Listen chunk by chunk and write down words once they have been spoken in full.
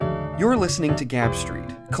You're listening to Gab Street,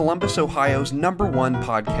 Columbus, Ohio's #1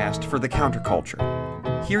 podcast for the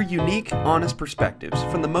counterculture. Hear unique, honest perspectives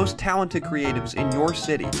from the most talented creatives in your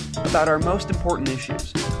city about our most important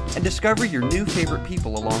issues, and discover your new favorite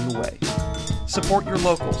people along the way. Support your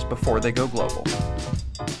locals before they go global.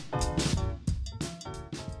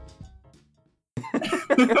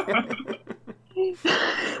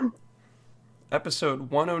 Episode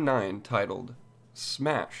 109, titled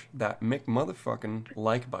Smash That McMotherfucking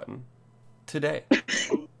Like Button Today.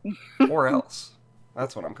 Or else.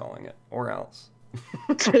 That's what I'm calling it. Or else.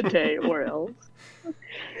 Today or else.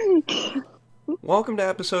 Welcome to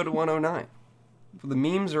episode 109. The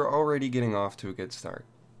memes are already getting off to a good start.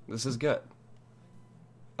 This is good.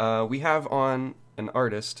 We have on an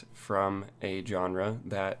artist from a genre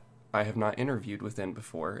that I have not interviewed within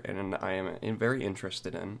before, and I am very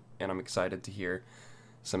interested in, and I'm excited to hear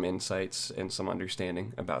some insights and some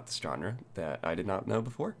understanding about this genre that I did not know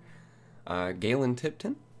before. Galen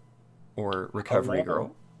Tipton, or Recovery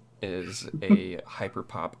Girl, is a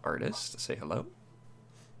hyperpop artist. Say hello.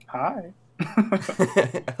 Hi.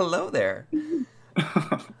 Hello there.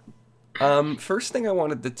 First thing I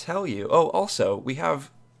wanted to tell you. Oh, also, we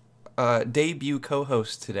have debut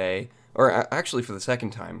co-host today, or actually for the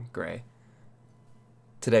second time, Gray.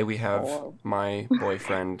 Today we have my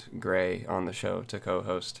boyfriend, Gray, on the show to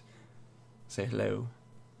co-host. Say hello.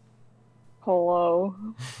 Hello.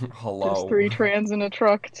 Hello. There's 3 trains in a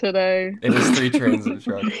truck today. It is 3 trains in a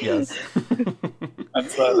truck, yes.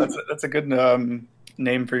 That's a good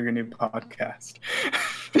name for your new podcast.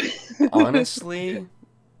 Honestly,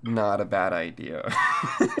 not a bad idea.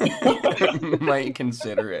 Might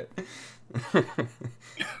consider it.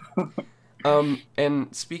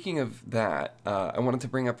 And speaking of that, I wanted to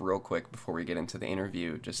bring up real quick before we get into the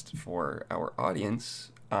interview, just for our audience.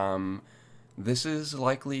 This is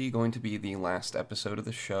likely going to be the last episode of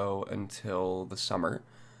the show until the summer,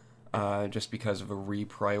 just because of a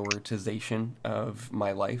reprioritization of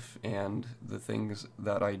my life and the things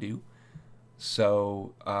that I do.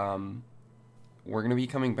 So, we're going to be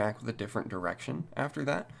coming back with a different direction after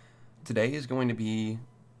that. Today is going to be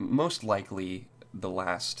most likely the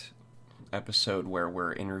last episode where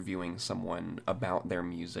we're interviewing someone about their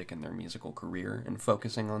music and their musical career and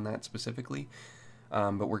focusing on that specifically.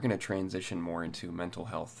 But we're going to transition more into mental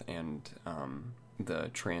health and the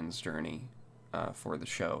trans journey for the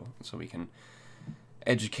show, so we can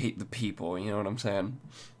educate the people, you know what I'm saying?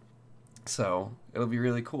 So it'll be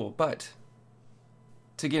really cool. But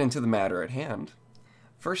to get into the matter at hand,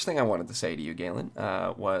 first thing I wanted to say to you, Galen,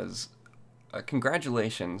 was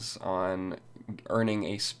congratulations on earning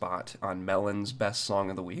a spot on Melon's Best Song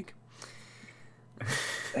of the Week.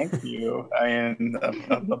 Thank you. I mean,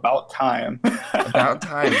 about time. About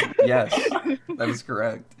time, yes. That is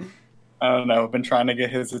correct. I don't know. I've been trying to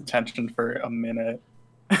get his attention for a minute.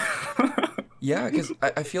 Yeah, because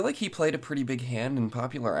I feel like he played a pretty big hand in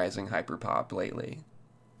popularizing hyperpop lately.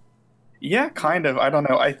 Yeah, kind of. I don't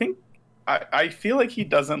know. I think I feel like he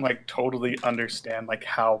doesn't like totally understand like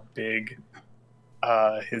how big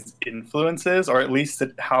his influence is, or at least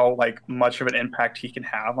how like much of an impact he can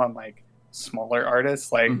have on like smaller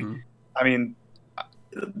artists. Like, I mean,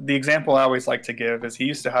 the example I always like to give is he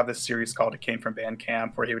used to have this series called It Came From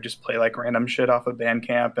Bandcamp, where he would just play like random shit off of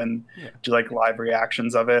Bandcamp and do like live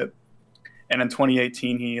reactions of it. And in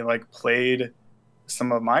 2018, he like played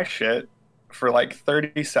some of my shit for like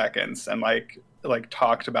 30 seconds and like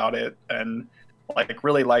talked about it and like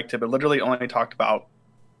really liked it, but literally only talked about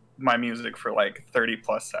my music for like 30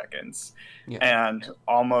 plus seconds. And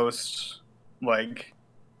almost like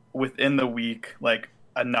within the week, like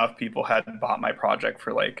enough people had bought my project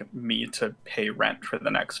for like me to pay rent for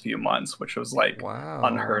the next few months, which was like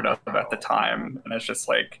unheard of at the time. And it's just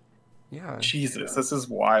like, Jesus, this is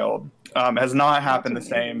wild. Has not happened the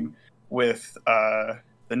same with the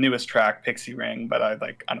newest track, Pixie Ring, but I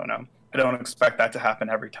don't know. I don't expect that to happen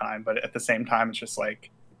every time, but at the same time, it's just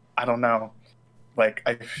like, I don't know. Like,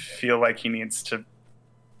 I feel like he needs to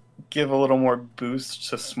give a little more boost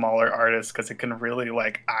to smaller artists, because it can really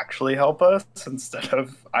like actually help us, instead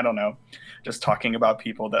of, I don't know, just talking about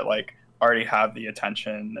people that like already have the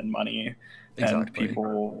attention and money and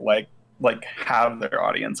people like have their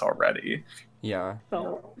audience already. Yeah.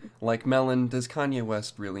 Like Melon, does Kanye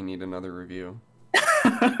West really need another review?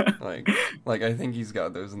 like I think he's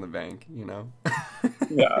got those in the bank, you know?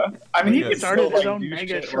 Yeah. I mean, he could started his still, own do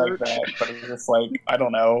mega shit church. like that, but it's just like, I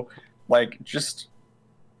don't know, like just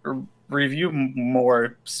review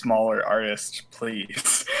more smaller artists,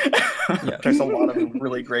 please. There's a lot of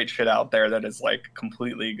really great shit out there that is like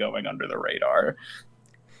completely going under the radar.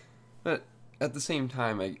 But at the same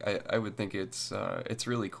time, I would think it's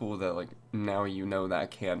really cool that like now you know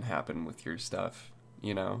that can happen with your stuff,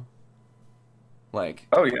 you know? Like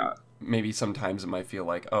Oh yeah. maybe sometimes it might feel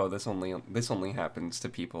like, oh, this only happens to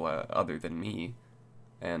people other than me,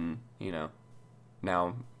 and you know,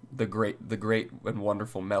 now the great and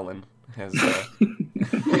wonderful Melon has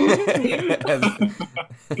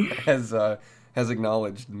has has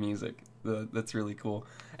acknowledged music. That's really cool.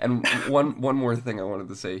 And one more thing I wanted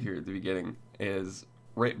to say here at the beginning is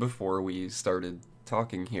right before we started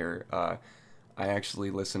talking here, I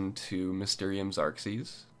actually listened to Mysterium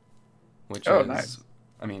Xarxes, which Oh, is, nice.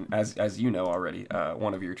 I mean, as you know already,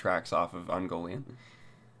 one of your tracks off of Ungoliant.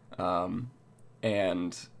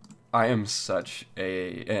 And I am such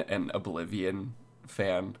an Oblivion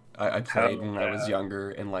fan. I played Hell when I was yeah.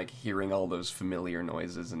 younger, and like hearing all those familiar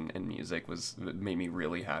noises and music made me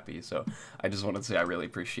really happy. So I just wanted to say I really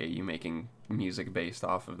appreciate you making music based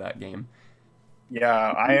off of that game.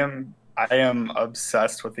 Yeah, I am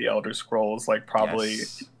obsessed with the Elder Scrolls, like probably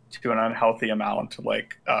Yes. to an unhealthy amount.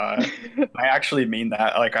 Like I actually mean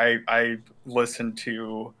that. Like I listen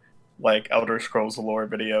to like Elder Scrolls lore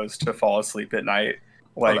videos to fall asleep at night,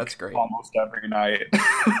 Oh, that's like great. almost every night.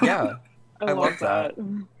 Yeah, I I love love that.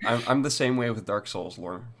 that. I'm the same way with Dark Souls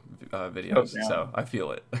lore Oh videos, yeah. so I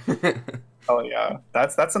feel it. Oh yeah.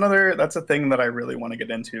 That's a thing that I really want to get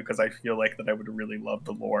into because I feel like that I would really love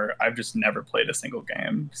the lore. I've just never played a single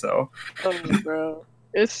game, so Oh, bro.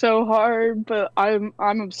 It's so hard, but I'm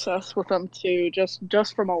obsessed with them too,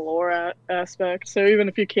 just from a lore aspect. So even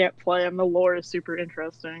if you can't play them, the lore is super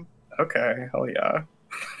interesting. okay, hell yeah.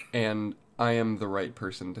 And I am the right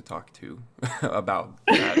person to talk to about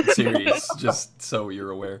that series, just so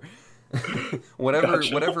you're aware. whatever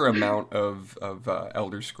Gotcha. whatever amount of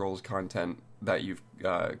Elder Scrolls content that you've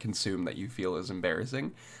consumed that you feel is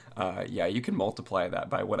embarrassing, yeah, you can multiply that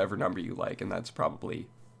by whatever number you like, and that's probably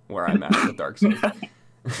where I'm at with Dark Souls.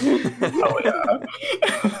 Hell yeah.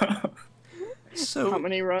 How So,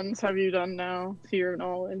 many runs have you done now, to your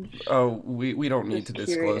knowledge? oh, we don't need to Just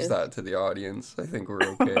disclose curious. that to the audience. I think we're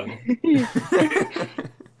okay.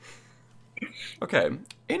 Okay.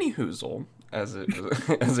 Any hoozle, as it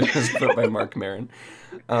as it was put by Mark Maron.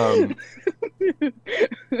 Um,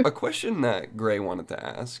 a question that Gray wanted to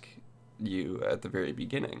ask you at the very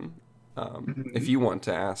beginning. If you want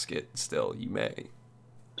to ask it still, you may.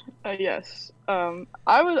 Yes.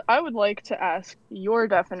 I would like to ask your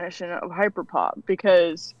definition of hyperpop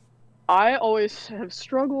because I always have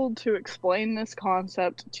struggled to explain this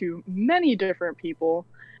concept to many different people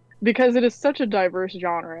because it is such a diverse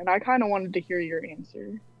genre, and I kind of wanted to hear your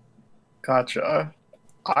answer. Gotcha.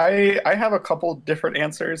 I have a couple different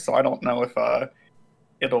answers, so I don't know if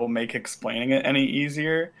it'll make explaining it any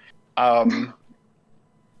easier. Um,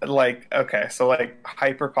 like okay, so like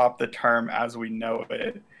hyperpop, the term as we know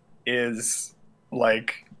it, is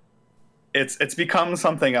like it's become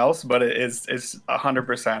something else, but it's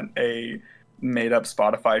 100% a made up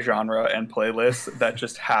Spotify genre and playlist that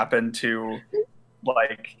just happened to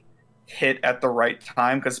like hit at the right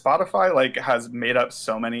time because Spotify like has made up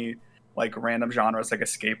so many like random genres like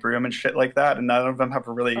escape room and shit like that, and none of them have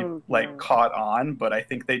really Oh like no. caught on. But I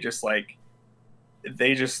think they just like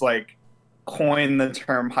coined the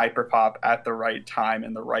term hyperpop at the right time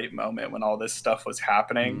in the right moment when all this stuff was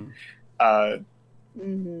happening. Mm, Uh,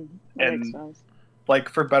 Mm-hmm. That makes and sense. like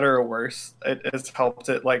for better or worse, it has helped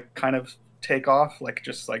it like kind of take off, like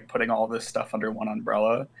just like putting all this stuff under one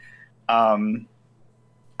umbrella. Um,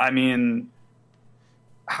 I mean,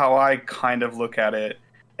 how I kind of look at it,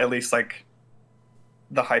 at least like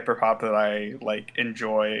the hyperpop that I like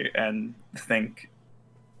enjoy and think.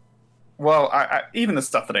 Well, even the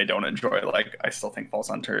stuff that I don't enjoy, like I still think falls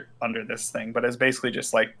under this thing, but it's basically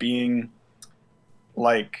just like being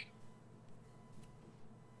like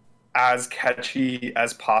as catchy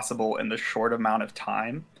as possible in the short amount of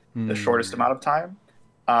time, the shortest mm, amount of time,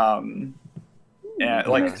 um, and That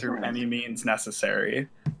yeah. like makes through sense. any means necessary.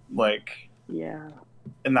 Like, Yeah.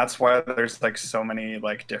 and that's why there's like so many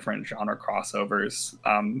like different genre crossovers,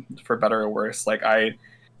 for better or worse. Like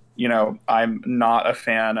I'm not a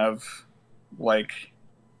fan of like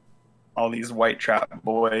all these white trap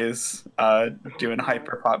boys doing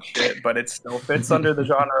hyperpop shit, but it still fits under the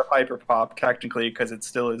genre of hyperpop technically because it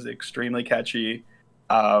still is extremely catchy.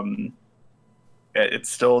 Um, it's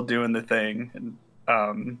still doing the thing,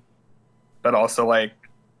 but also like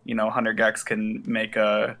Hunter Gex can make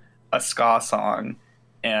a ska song,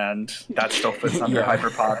 and that still fits under Yeah.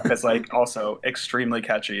 hyperpop because like also extremely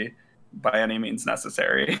catchy by any means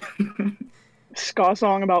necessary. ska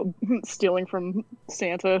song about stealing from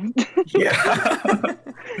Santa. Yeah.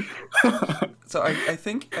 So I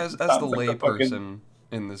think as the Sounds like lay a fucking- person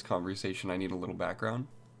in this conversation, I need a little background.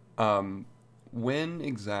 When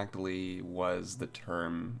exactly was the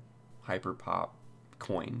term hyperpop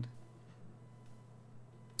coined?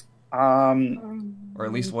 Or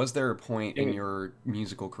at least was there a point in your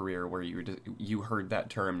musical career where you heard that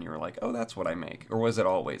term and you were like, oh, that's what I make? Or was it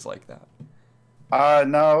always like that?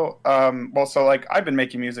 No. Well, so like I've been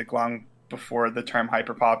making music long before the term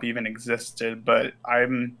hyperpop even existed, but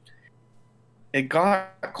it got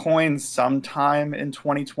coined sometime in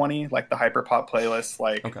 2020, like the hyperpop playlist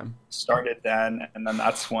Okay. started then, and then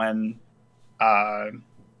that's when I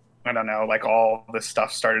don't know, like all this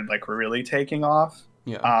stuff started like really taking off.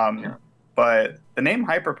 Yeah. But the name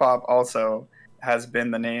hyperpop also has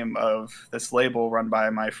been the name of this label run by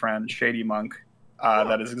my friend Shady Monk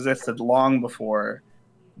that has existed long before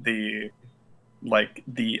the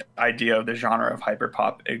idea of the genre of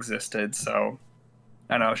hyperpop existed. So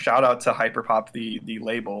I know, shout out to Hyperpop, the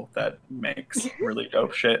label that makes really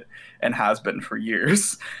dope shit and has been for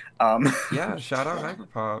years. Yeah, shout out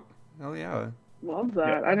Hyperpop. Hell yeah. Love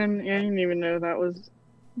that. Yeah. I didn't even know that was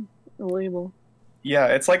a label. Yeah,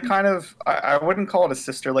 it's like kind of, I wouldn't call it a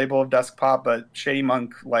sister label of Deskpop, but Shady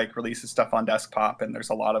Monk like releases stuff on Deskpop, and there's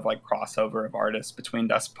a lot of like crossover of artists between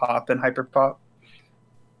Deskpop and Hyperpop.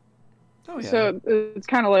 Oh yeah. So it's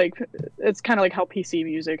kind of like how PC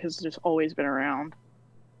music has just always been around.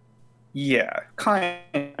 Yeah, kind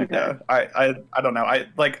of. Okay. I don't know. I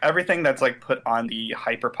like everything that's like put on the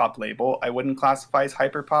Hyperpop label. I wouldn't classify as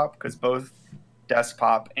Hyperpop because both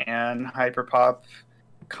Deskpop and Hyperpop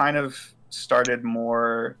kind of started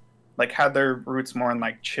more like had their roots more in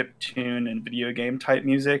like chiptune and video game type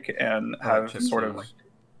music, and have chiptunes. sort of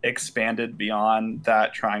expanded beyond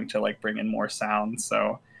that, trying to like bring in more sounds.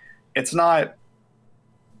 So it's not.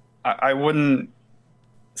 I wouldn't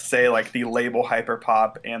say like the label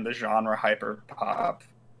hyperpop and the genre hyperpop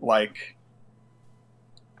like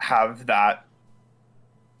have that,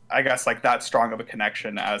 I guess, like that strong of a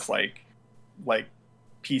connection as like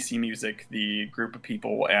PC music, the group of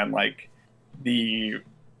people, and like the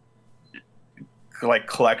like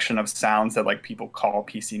collection of sounds that like people call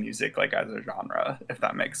PC music like as a genre, if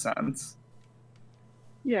that makes sense.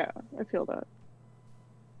 Yeah, I feel that.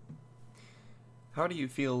 How do you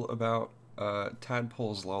feel about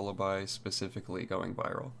Tadpole's Lullaby specifically going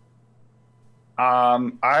viral?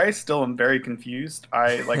 I still am very confused.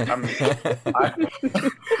 I'm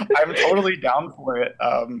totally down for it.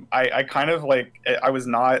 I kind of like, I was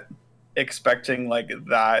not expecting like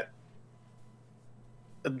that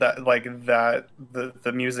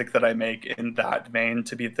the music that I make in that vein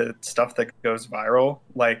to be the stuff that goes viral.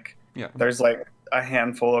 Like Yeah. there's like a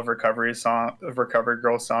handful of recovery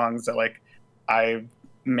girl songs that like I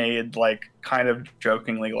made like kind of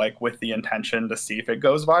jokingly, like with the intention to see if it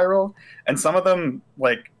goes viral, and some of them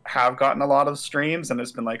like have gotten a lot of streams, and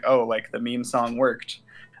it's been like, oh, like the meme song worked,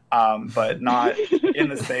 but not in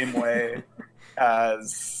the same way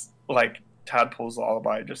as like Tadpole's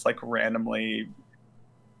Lullaby just like randomly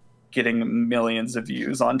getting millions of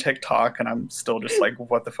views on TikTok, and I'm still just like,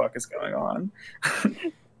 what the fuck is going on?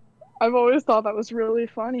 I've always thought that was really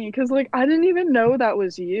funny because like I didn't even know that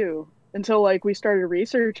was you until like we started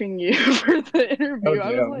researching you for the interview.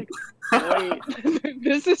 I was like, wait,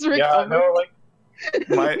 this is recovery. Yeah, no, like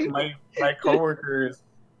my coworkers,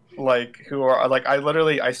 like who are like,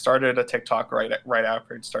 I started a TikTok right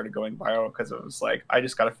after it started going viral, because it was like, I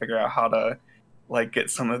just got to figure out how to like get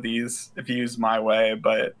some of these views my way.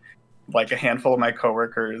 But like a handful of my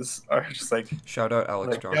coworkers are just like, Shout out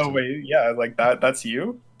Alex like, Johnson. no, wait, yeah, like that's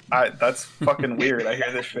you. That's fucking weird. I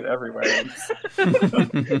hear this shit everywhere. So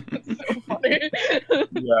funny.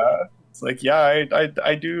 Yeah, it's like, yeah,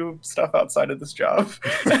 I do stuff outside of this job.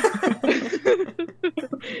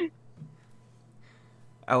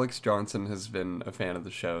 Alex Johnson has been a fan of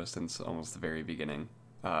the show since almost the very beginning.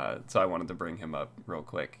 So I wanted to bring him up real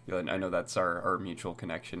quick. I know that's our mutual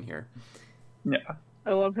connection here. Yeah.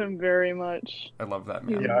 I love him very much. I love that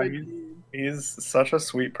man. Yeah, he's such a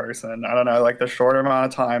sweet person. I don't know, like the short amount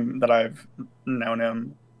of time that I've known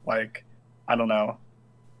him, like, I don't know.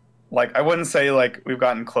 Like, I wouldn't say like we've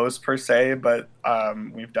gotten close per se, but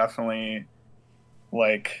we've definitely,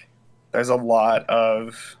 like, there's a lot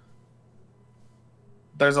of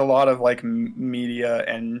like media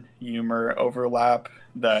and humor overlap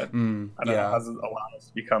that I don't know, has allowed us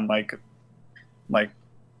to become like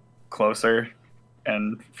closer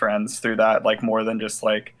and friends through that, like more than just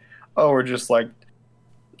like, oh, we're just like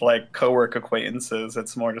co-work acquaintances.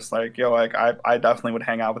 It's more just like, yo, like I definitely would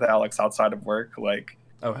hang out with Alex outside of work. Like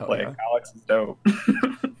Oh, hell Like yeah. Alex is dope.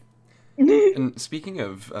 And speaking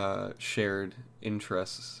of shared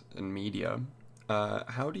interests in media,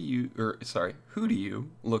 who do you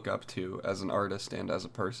look up to as an artist and as a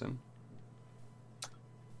person?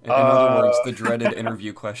 In other words, the dreaded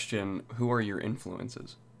interview question, who are your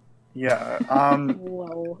influences? Yeah.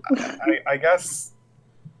 Whoa. I guess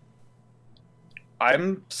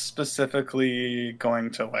I'm specifically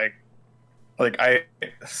going to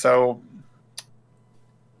so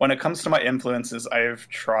when it comes to my influences, I've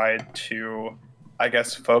tried to, I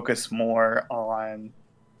guess, focus more on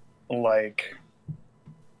like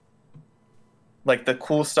the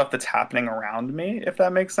cool stuff that's happening around me, if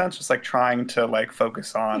that makes sense. Just like trying to like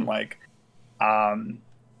focus on um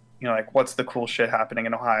like what's the cool shit happening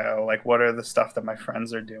in Ohio? Like what are the stuff that my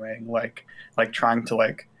friends are doing? Like trying to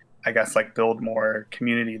like I guess like build more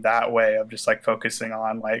community that way of just like focusing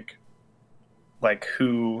on like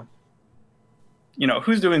who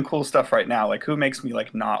who's doing cool stuff right now, like who makes me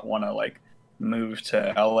like not want to like move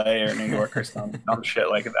to LA or New York or some dumb shit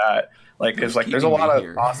like that, like because like there's a lot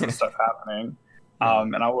of awesome stuff happening.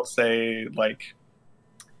 And I will say like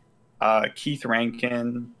Keith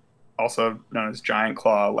Rankin, also known as Giant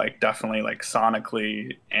Claw, like definitely like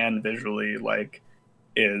sonically and visually like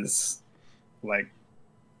is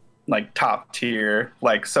like top tier,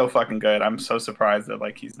 like so fucking good. I'm so surprised that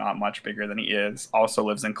like he's not much bigger than he is. Also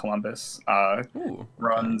lives in Columbus. Ooh,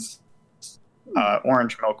 runs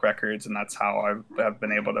Orange Milk Records, and that's how I've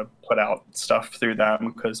been able to put out stuff through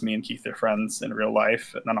them because me and Keith are friends in real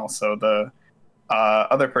life. And then also the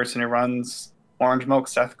other person who runs Orange Milk,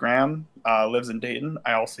 Seth Graham, lives in Dayton.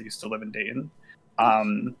 I also used to live in Dayton.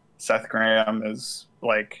 Seth Graham is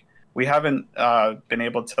like, we haven't been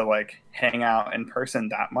able to like hang out in person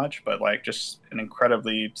that much, but like just an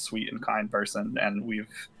incredibly sweet and kind person. And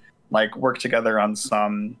we've like worked together on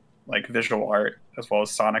some like visual art as well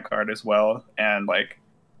as sonic art as well. And like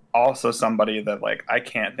also somebody that like I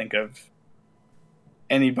can't think of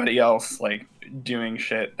anybody else like doing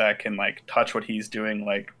shit that can like touch what he's doing,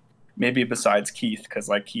 like maybe besides Keith, because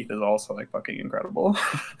like Keith is also like fucking incredible.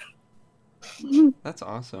 That's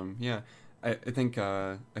awesome. Yeah. I think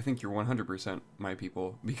you're 100% my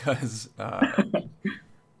people because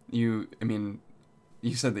you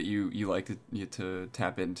said that you like to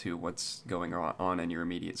tap into what's going on in your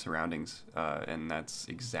immediate surroundings, and that's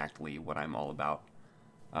exactly what I'm all about.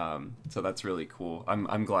 So that's really cool.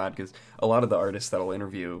 I'm glad because a lot of the artists that I'll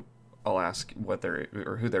interview, I'll ask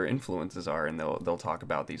who their influences are, and they'll talk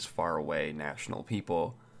about these faraway national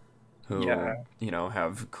people who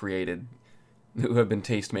who have been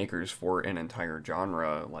tastemakers for an entire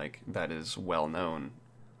genre like that is well known.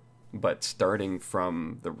 But starting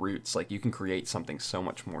from the roots, like you can create something so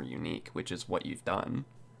much more unique, which is what you've done.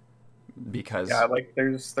 Because like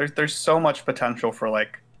there's so much potential for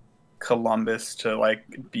like Columbus to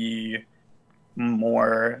like be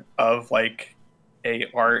more of like a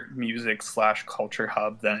art, music / culture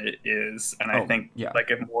hub than it is. And I think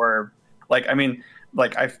like if more like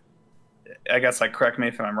like I guess like correct me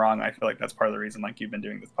if I'm wrong, I feel like that's part of the reason like you've been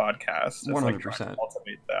doing this podcast. 100%. Like trying to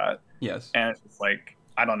cultivate that. Yes. And it's just like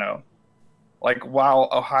I don't know. Like while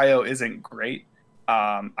Ohio isn't great,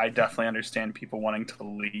 I definitely understand people wanting to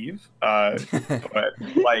leave. But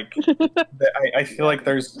like I feel like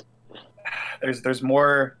there's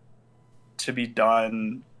more to be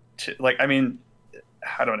done to like I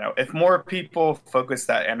don't know. If more people focus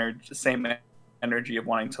that same energy of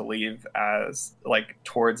wanting to leave as like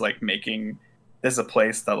towards like making this a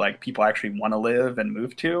place that like people actually want to live and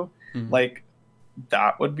move to, like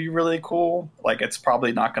that would be really cool. Like it's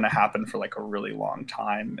probably not going to happen for like a really long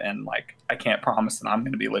time, and like I can't promise that I'm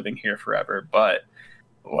going to be living here forever, but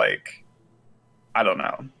like I don't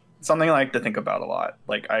know. Something I like to think about a lot.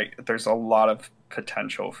 Like there's a lot of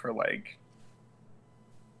potential for like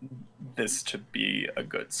this to be a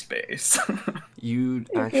good space. You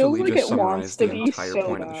actually just summarized the entire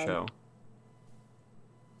point of the show.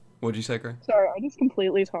 What'd you say, Gray? Sorry, I just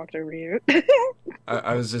completely talked over you.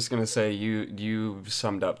 I was just gonna say you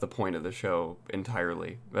summed up the point of the show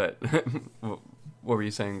entirely. But what were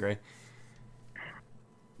you saying, Gray?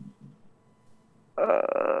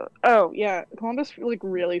 Oh yeah, Columbus like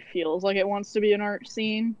really feels like it wants to be an art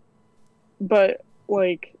scene, but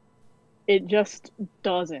like it just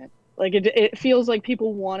doesn't. Like it feels like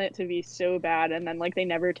people want it to be so bad, and then like they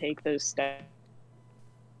never take those steps.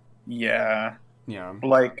 Yeah.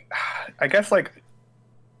 Like I guess like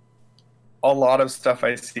a lot of stuff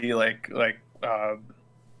I see like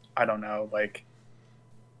I don't know, like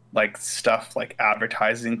stuff like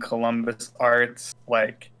advertising Columbus arts,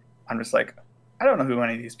 like I'm just like I don't know who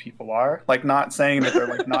any of these people are. Like not saying that they're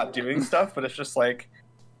like not doing stuff, but it's just like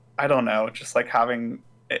I don't know, just like having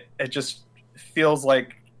it just feels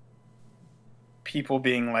like people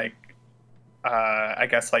being like I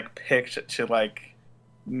guess like picked to like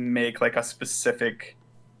make like a specific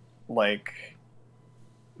like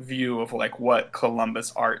view of like what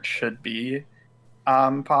Columbus art should be,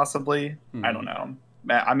 possibly. I don't know.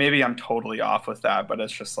 Maybe I'm totally off with that, but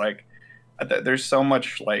it's just like there's so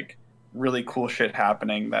much like really cool shit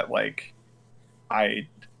happening that like I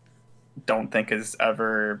don't think is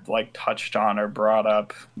ever like touched on or brought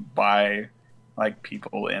up by like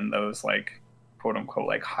people in those like quote unquote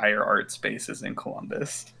like higher art spaces in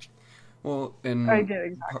Columbus. Well, I get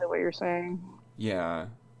exactly what you're saying. Yeah,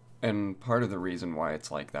 and part of the reason why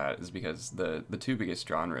it's like that is because the two biggest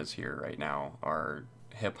genres here right now are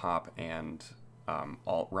hip hop and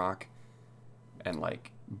alt rock, and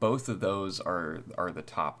like both of those are the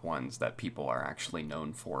top ones that people are actually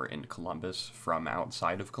known for in Columbus from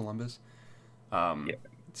outside of Columbus. Yeah.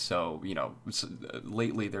 So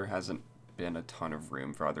lately there hasn't been a ton of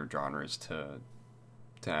room for other genres to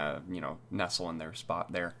nestle in their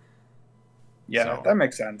spot there. Yeah, So- that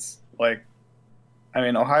makes sense. Like, I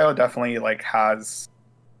mean, Ohio definitely like has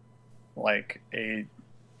like a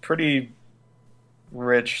pretty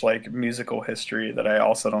rich like musical history that I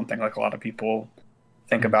also don't think like a lot of people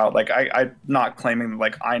think about. Like, I'm not claiming that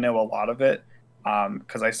like I know a lot of it,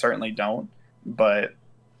 because I certainly don't. But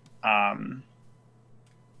I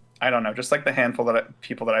don't know, just like the handful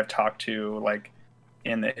people that I've talked to like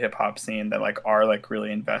in the hip hop scene that like are like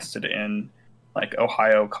really invested in like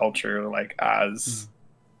Ohio culture, like as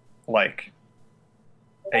like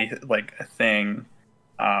a thing.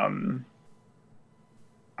 I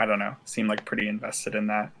don't know, seem like pretty invested in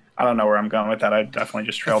that. I don't know where I'm going with that. I definitely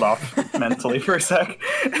just trailed off mentally for a sec.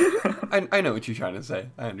 I know what you're trying to say.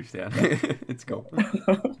 I understand. It's cool.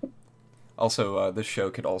 Also, this show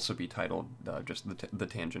could also be titled just the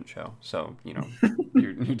Tangent Show. So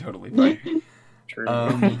you're totally fine.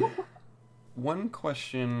 True. One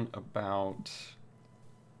question about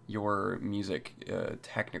your music,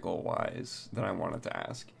 technical wise, that I wanted to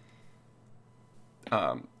ask.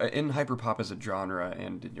 In hyperpop as a genre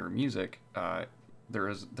and in your music,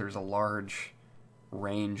 there's a large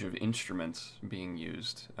range of instruments being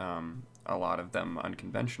used. A lot of them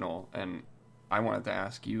unconventional, and I wanted to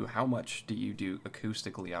ask you, how much do you do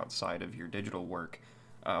acoustically outside of your digital work?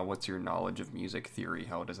 What's your knowledge of music theory?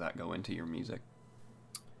 How does that go into your music?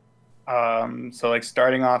 So like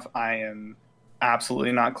starting off, I am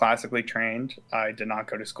absolutely not classically trained. I did not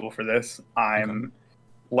go to school for this. I'm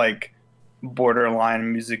like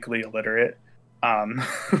borderline musically illiterate.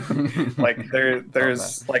 Like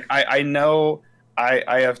there's like I know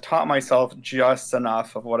I have taught myself just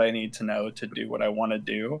enough of what I need to know to do what I want to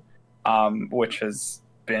do, which has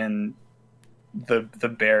been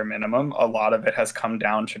the bare minimum. A lot of it has come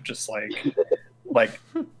down to just like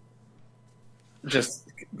just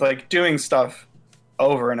like doing stuff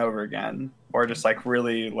over and over again, or just like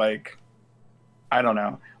really like, I don't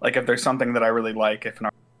know, like if there's something that I really like, if an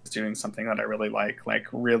artist is doing something that I really like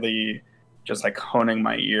really just like honing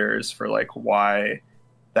my ears for like why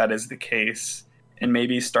that is the case, and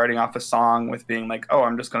maybe starting off a song with being like, oh,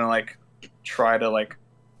 I'm just gonna like try to like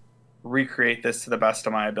recreate this to the best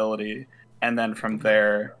of my ability, and then from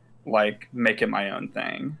there like make it my own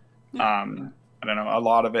thing. I don't know, a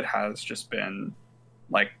lot of it has just been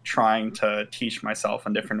like trying to teach myself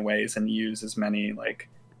in different ways and use as many like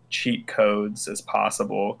cheat codes as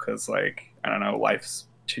possible, because like I don't know, life's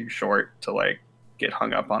too short to like get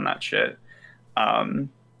hung up on that shit.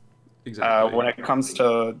 Exactly. When it comes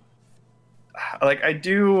to like I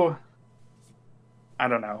don't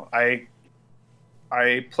know, I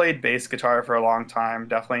played bass guitar for a long time,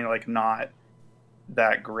 definitely like not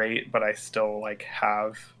that great, but I still like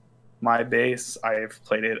have my bass. I've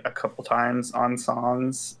played it a couple times on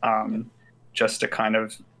songs, just to kind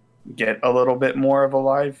of get a little bit more of a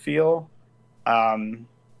live feel, and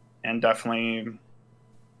definitely,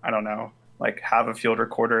 I don't know, like have a field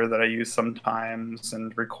recorder that I use sometimes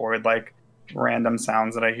and record like random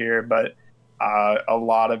sounds that I hear. But a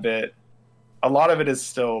lot of it is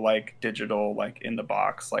still like digital, like in the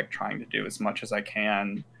box, like trying to do as much as I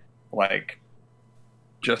can, like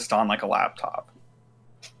just on like a laptop.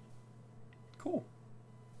 Cool.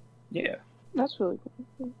 Yeah. That's really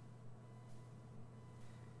cool.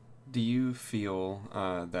 Do you feel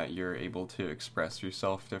that you're able to express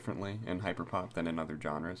yourself differently in hyperpop than in other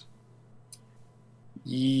genres?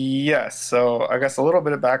 Yes. So I guess a little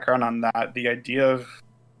bit of background on that. The idea of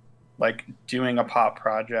like doing a pop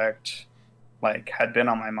project like had been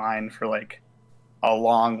on my mind for like a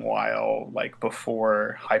long while, like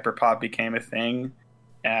before hyperpop became a thing.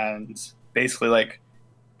 And basically like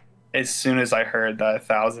as soon as I heard the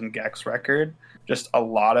 1000 Gex record, just a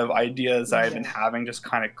lot of ideas I've been having just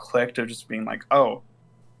kind of clicked of just being like, oh,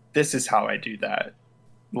 this is how I do that.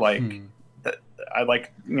 Like, I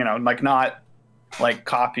like, like not like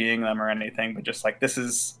copying them or anything, but just like this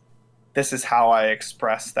is how I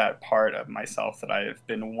express that part of myself that I've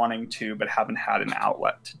been wanting to but haven't had an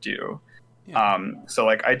outlet to do. Yeah. So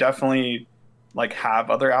like I definitely like have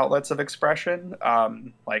other outlets of expression.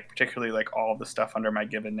 Like particularly like all the stuff under my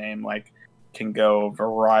given name like can go a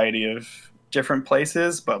variety of different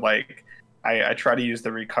places, but like I try to use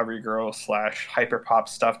the Recovery Girl / hyperpop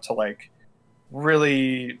stuff to like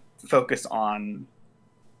really focus on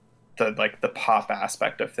the pop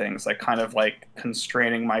aspect of things, like kind of like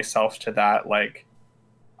constraining myself to that, like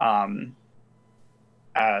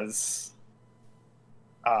as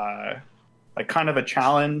like kind of a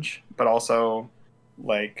challenge, but also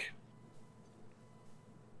like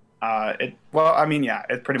it well I mean yeah,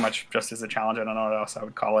 it pretty much just is a challenge. I don't know what else I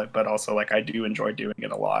would call it, but also like I do enjoy doing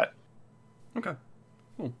it a lot. Okay,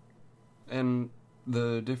 cool. And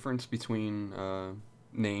the difference between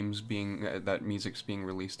names being that music's being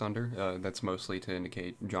released under, that's mostly to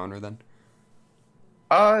indicate genre then?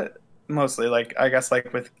 Mostly like I guess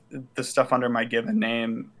like with the stuff under my given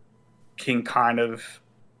name can kind of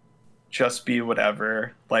just be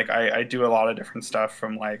whatever. Like I do a lot of different stuff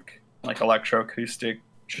from like electroacoustic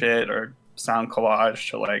shit or sound collage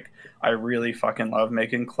to like I really fucking love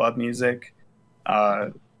making club music.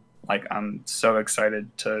 Like I'm so excited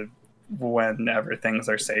to whenever things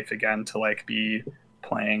are safe again to like be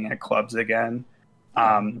playing at clubs again.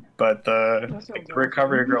 But the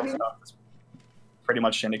Recovery Girl stuff is pretty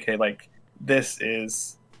much to indicate like this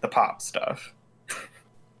is the pop stuff.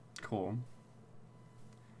 Cool.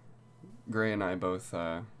 Gray and I both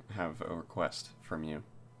have a request from you.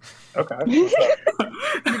 Okay. You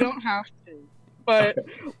don't have to, but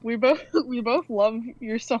we both love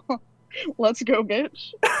your song "Let's Go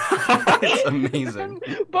Bitch." It's amazing.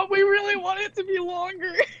 But we really want it to be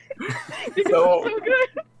longer because So- it's so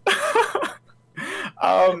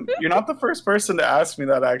good. You're not the first person to ask me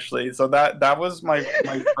that actually. So that was my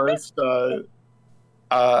first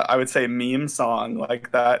I would say meme song.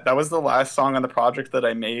 Like that was the last song on the project that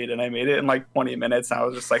I made, and I made it in like 20 minutes. And I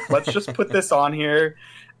was just like, let's just put this on here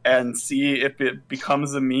and see if it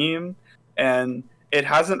becomes a meme. And it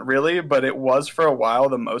hasn't really, but it was for a while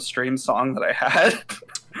the most streamed song that I had.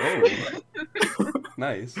 Oh,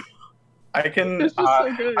 nice. I can It's just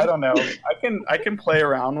so good. I don't know. I can play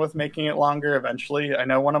around with making it longer eventually. I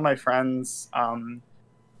know one of my friends in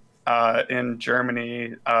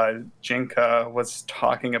Germany, Jinka, was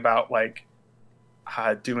talking about like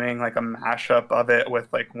doing like a mashup of it with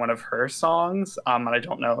like one of her songs. And I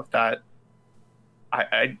don't know if that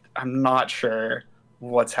I'm not sure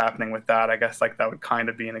what's happening with that. I guess like that would kind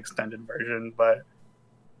of be an extended version, but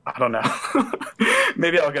I don't know.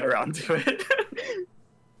 Maybe I'll get around to it.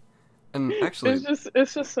 And actually,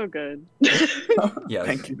 It's just so good. yes.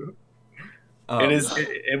 Thank you. Um,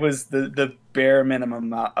 It was the bare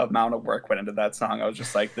minimum amount of work went into that song. I was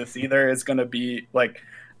just like, this either is going to be like,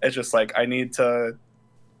 it's just like I need to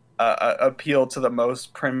appeal to the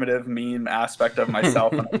most primitive meme aspect of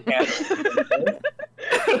myself, and I can't.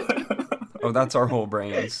 Oh, that's our whole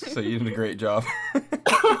brains. So you did a great job.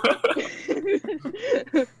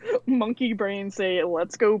 Monkey brain say,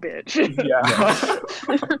 "Let's go, bitch." Yeah.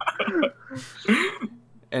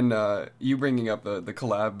 And you bringing up the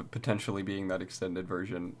collab potentially being that extended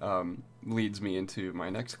version leads me into my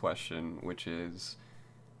next question, which is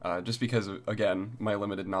just because, again, my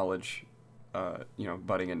limited knowledge,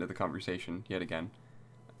 butting into the conversation yet again.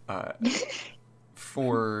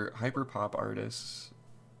 For hyperpop artists,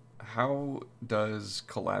 how does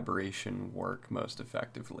collaboration work most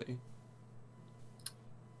effectively?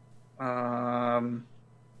 Or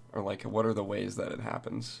like, what are the ways that it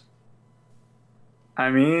happens? I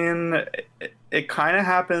mean, it kind of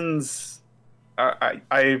happens.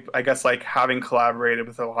 I guess like having collaborated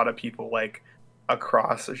with a lot of people like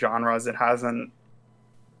across genres, it hasn't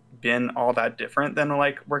been all that different than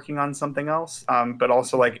like working on something else. But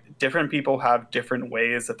also like different people have different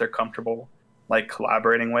ways that they're comfortable like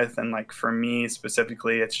collaborating with, and like for me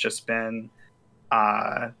specifically, it's just been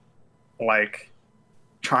like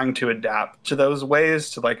trying to adapt to those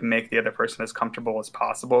ways to like make the other person as comfortable as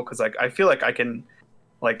possible, because like I feel like I can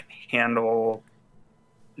like handle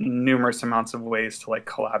numerous amounts of ways to like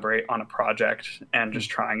collaborate on a project, and just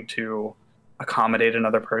trying to accommodate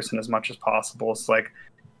another person as much as possible. So like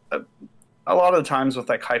a lot of the times with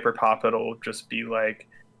like hyperpop, it'll just be like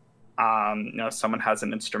someone has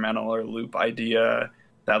an instrumental or loop idea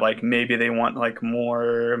that like maybe they want like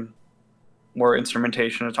more more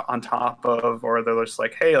instrumentation on top of, or they're just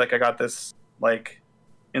like, hey, like I got this like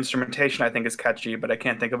instrumentation I think is catchy, but I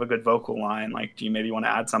can't think of a good vocal line. Like, do you maybe want to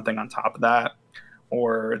add something on top of that,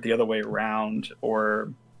 or the other way around?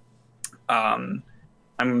 Or I'm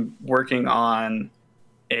working on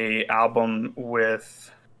a album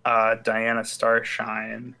with Diana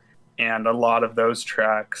Starshine, and a lot of those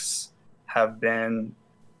tracks have been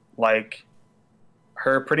like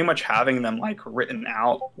her pretty much having them like written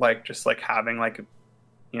out, like just like having like,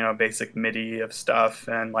 you know, basic MIDI of stuff,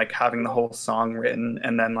 and like having the whole song written,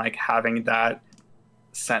 and then like having that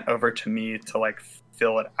sent over to me to like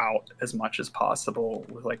fill it out as much as possible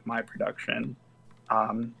with like my production.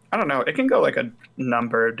 I don't know, it can go like a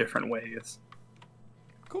number of different ways.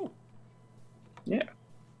 Cool. Yeah.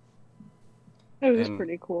 It was And-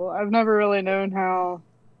 pretty cool. I've never really known how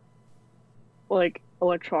like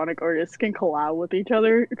electronic artists can collab with each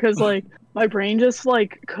other, because like my brain just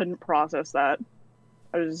like couldn't process that.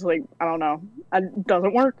 I was just like, I don't know. It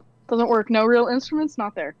doesn't work. No real instruments,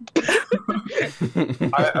 not there.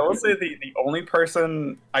 I will say the only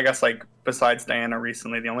person, I guess, like besides Diana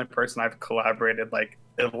recently, the only person I've collaborated like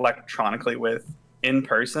electronically with in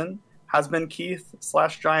person has been Keith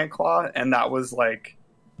 / Giant Claw, and that was like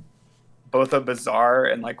both a bizarre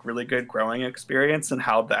and like really good growing experience. And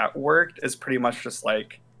how that worked is pretty much just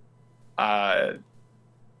like us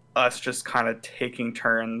just kind of taking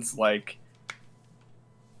turns like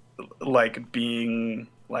being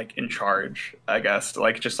like in charge, I guess.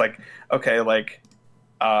 Like just like, okay, like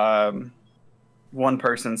one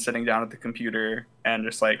person sitting down at the computer and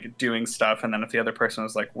just like doing stuff, and then if the other person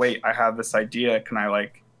was like, wait, I have this idea, can I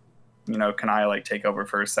like, you know, can I like take over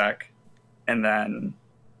for a sec? And then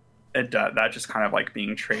that just kind of like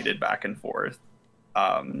being traded back and forth.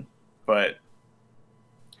 But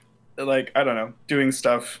like, I don't know, doing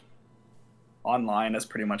stuff online has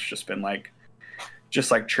pretty much just been like just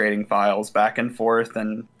like trading files back and forth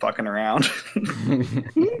and fucking around.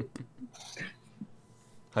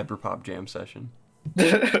 Hyperpop jam session.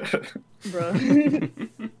 Bruh.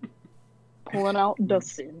 Pulling out the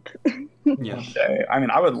synth. Yeah. Okay. I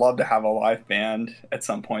mean, I would love to have a live band at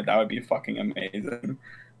some point. That would be fucking amazing.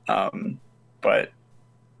 But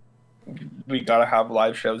we gotta have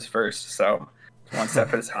live shows first, so one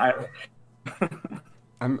step at a time.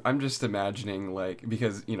 I'm just imagining, like,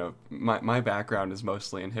 because, you know, my background is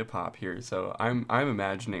mostly in hip hop here, so I'm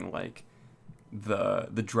imagining like the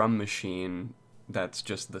drum machine that's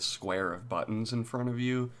just the square of buttons in front of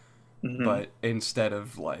you, Mhm. but instead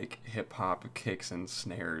of like hip hop kicks and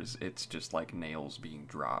snares, it's just like nails being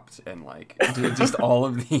dropped and like just all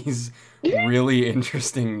of these really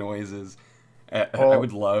interesting noises. I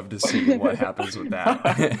would love to see what happens with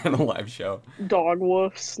that in a live show. Dog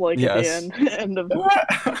woofs, like Yes. at the end of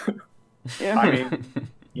yeah. I mean,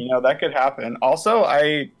 you know, that could happen. Also,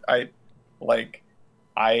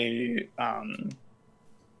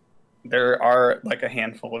 there are like a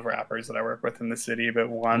handful of rappers that I work with in the city, but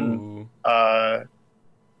one, Ooh.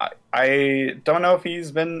 I don't know if he's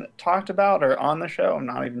been talked about or on the show. I'm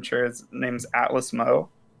not even sure. His name's Atlas Mo.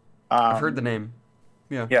 I've heard the name.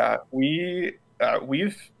 Yeah. Yeah,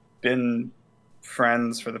 we've been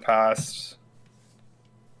friends for the past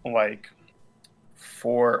like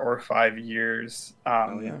 4 or 5 years.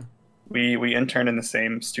 Oh yeah. We interned in the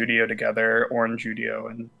same studio together, Orange Studio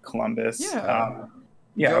in Columbus. Yeah.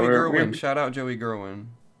 Yeah, Joey we're Gerwin. Shout out Joey Gerwin.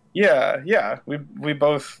 yeah. We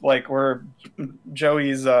both like we're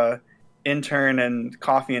Joey's intern and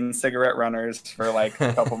coffee and cigarette runners for like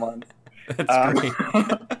a couple months. That's great.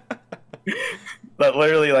 But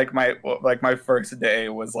literally, like my first day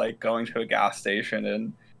was like going to a gas station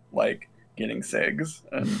and like getting cigs,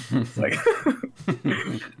 and it's like,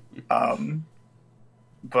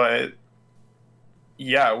 but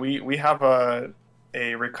yeah, we have a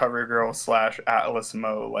Recovery Girl / Atlas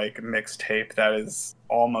Mo like mixtape that is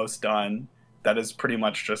almost done. That is pretty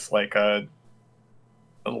much just like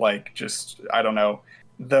just I don't know,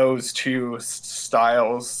 those two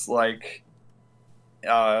styles, like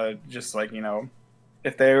just like, you know,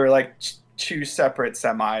 if they were like two separate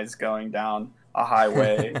semis going down a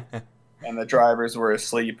highway and the drivers were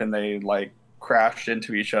asleep and they like crashed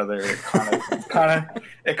into each other, it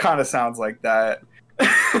kind of sounds like that.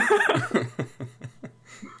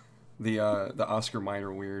 The Oscar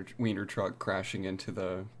Mayer wiener truck crashing into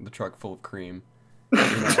the truck full of cream. You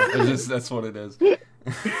know, that's what it is. Oh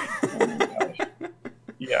my gosh.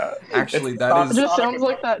 Yeah, Actually, It's that not- It is. just sounds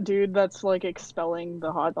like that dude that's like expelling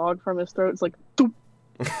the hot dog from his throat. It's like, doop.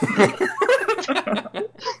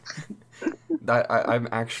 I'm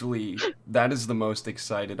actually, that is the most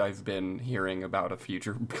excited I've been hearing about a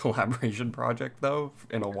future collaboration project though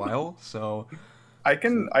in a while. So I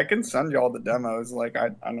can send y'all the demos. Like I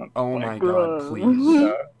don't oh like my god,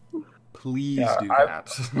 Bruh. please do I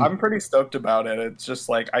that. I'm pretty stoked about it. It's just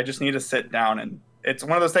like I just need to sit down and it's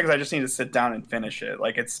one of those things I just need to sit down and finish it.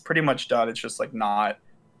 Like it's pretty much done. It's just like not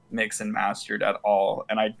mixed and mastered at all.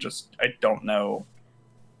 And I don't know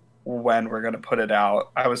when we're gonna put it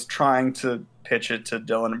out. I was trying to pitch it to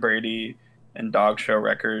Dylan Brady and Dog Show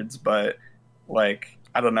Records, but like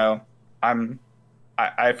I don't know.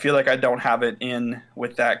 I feel like I don't have it in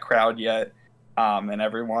with that crowd yet. And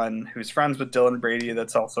everyone who's friends with Dylan Brady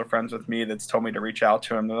that's also friends with me that's told me to reach out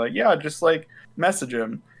to him. They're like, yeah, just like message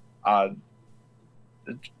him.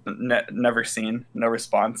 Never seen, no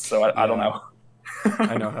response. So I don't know.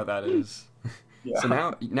 I know how that is. Yeah. So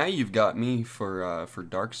now you've got me for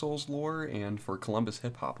Dark Souls lore and for Columbus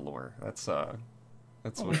hip hop lore. That's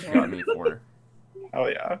what you got me for. Oh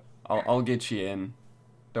yeah. I'll get you in.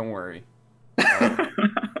 Don't worry.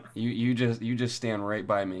 You just stand right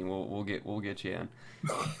by me. We'll get you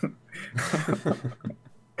in.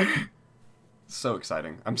 So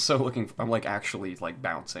exciting! I'm like actually like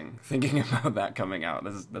bouncing thinking about that coming out.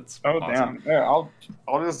 That's oh awesome. damn. Yeah,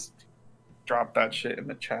 I'll just drop that shit in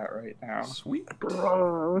the chat right now. Sweet.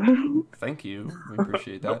 Bro. Thank you. We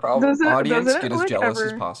appreciate that. No problem. Audience, does it, get as like, jealous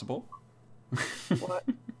as ever- possible. What?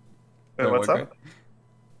 Wait, what's up?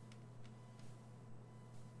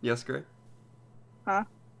 Yes, Gray?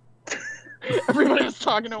 Everybody was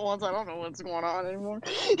talking at once. I don't know what's going on anymore.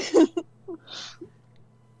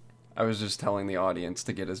 I was just telling the audience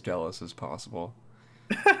to get as jealous as possible.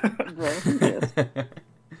 Bro, yes.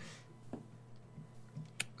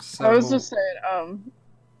 So, I was just saying,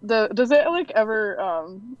 does it like ever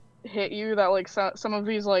hit you that like some of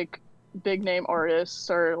these like big name artists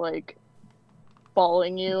are like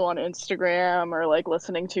following you on Instagram or like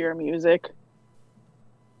listening to your music?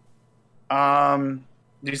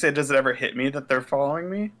 Do you say does it ever hit me that they're following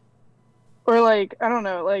me? Or like I don't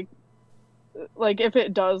know, like if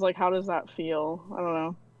it does, like how does that feel? I don't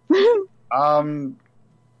know.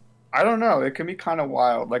 I don't know. It can be kind of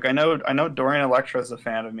wild. Like I know Dorian Electra is a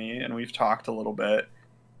fan of me, and we've talked a little bit.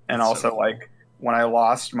 And That's also so cool. like when I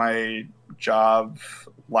lost my job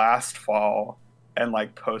last fall and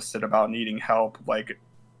like posted about needing help, like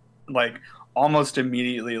almost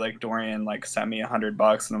immediately like Dorian like sent me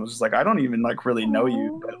 $100 and I was just like I don't even like really know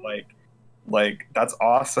you, but like that's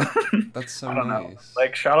awesome. That's so I don't know. nice.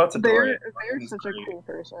 Like shout out to Dorian. They're Dorian's such great. a cool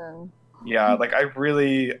person. Yeah, like I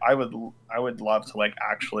would love to like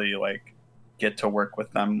actually like get to work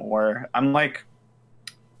with them more. I'm like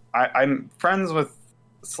I'm friends with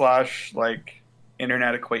 / like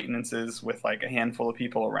internet acquaintances with like a handful of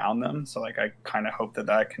people around them, so like I kind of hope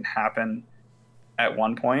that can happen at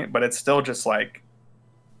one point, but it's still just like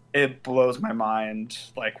it blows my mind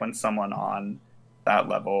like when someone on that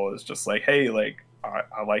level is just like, hey, like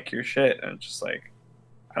I like your shit, and it's just like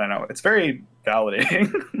I don't know, it's very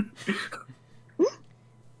validating.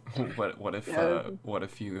 What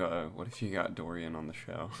if you got Dorian on the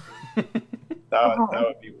show? That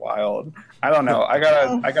would be wild. I don't know. I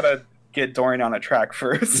gotta get Dorian on a track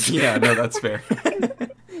first. Yeah, no, that's fair.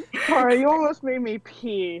 Sorry, you almost made me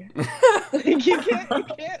pee. Like, you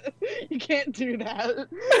can't do that.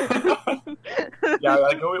 Yeah,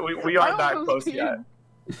 like we aren't I that almost close yet.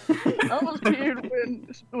 I almost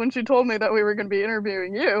peed when she told me that we were going to be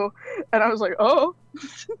interviewing you, and I was like, oh.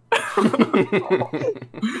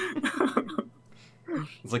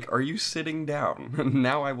 It's like, are you sitting down?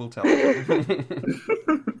 Now I will tell you.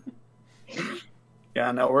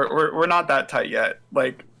 Yeah, no, we're not that tight yet.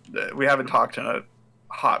 Like we haven't talked in a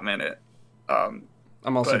hot minute. I'm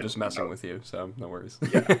also But, just messing with you, so no worries.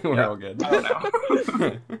 Yeah, We're yeah. all good. I don't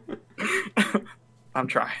know. I'm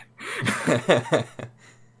trying.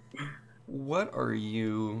 What are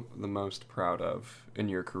you the most proud of in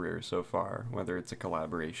your career so far, whether it's a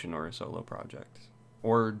collaboration or a solo project?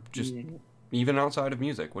 Or just even outside of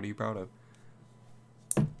music, what are you proud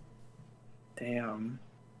of? Damn.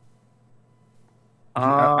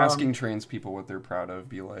 Asking trans people what they're proud of,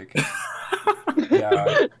 be like,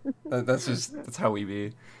 yeah, that's how we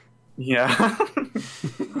be. Yeah.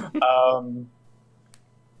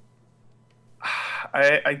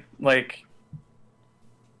 I like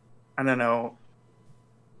I don't know.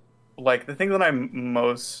 Like the thing that I'm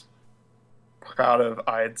most proud of,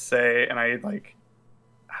 I'd say, and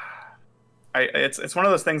it's one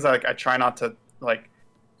of those things that like I try not to like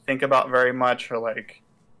think about very much or like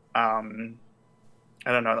I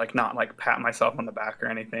don't know, like not like pat myself on the back or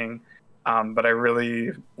anything. But I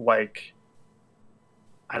really like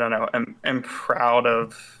I don't know, am proud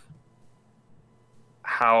of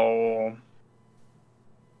how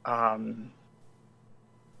I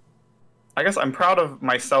guess I'm proud of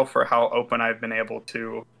myself for how open I've been able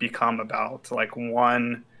to become about like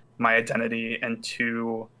one, my identity, and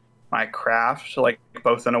two, my craft, like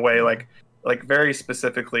both in a way like very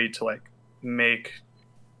specifically to like make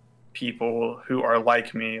people who are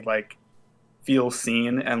like me like feel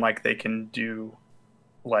seen and like they can do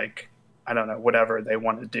like I don't know whatever they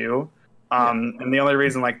want to do. And the only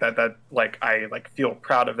reason like that like I like feel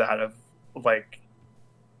proud of that of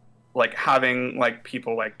like having like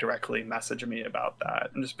people like directly message me about that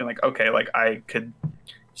and just being like, okay, like I could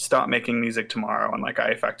stop making music tomorrow and like I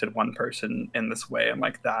affected one person in this way and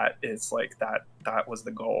like that is like that was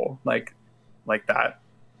the goal. Like that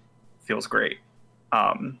feels great.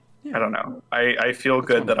 I don't know. I feel That's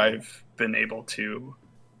good that wonderful. I've been able to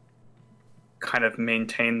kind of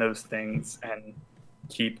maintain those things and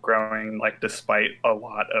keep growing like despite a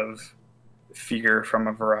lot of fear from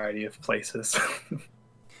a variety of places.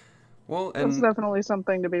 Well, That's and definitely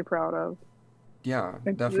something to be proud of. yeah,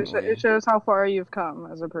 It definitely. shows how far you've come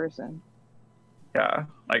as a person. Yeah,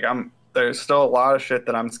 like there's still a lot of shit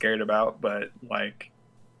that I'm scared about, but like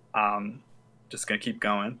just gonna keep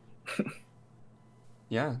going.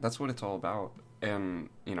 Yeah, that's what it's all about. And,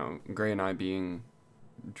 Gray and I being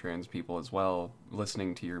trans people as well,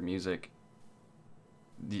 listening to your music,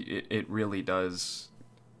 it really does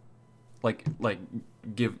like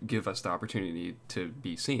give us the opportunity to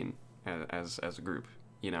be seen as a group,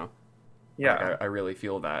 you know? Like Yeah. I really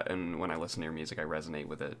feel that, and when I listen to your music, I resonate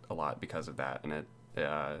with it a lot because of that, and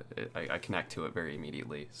I connect to it very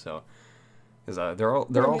immediately. So, because there For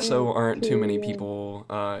me also aren't too many too. people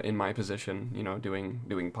in my position,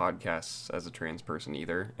 doing podcasts as a trans person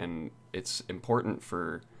either, and it's important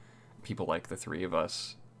for people like the three of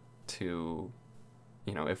us to,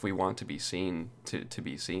 if we want to be seen, to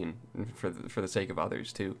be seen for the sake of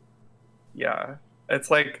others too. Yeah. It's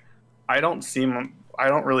like I don't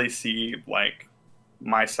really see like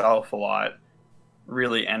myself a lot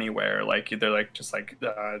really anywhere. Like either like just like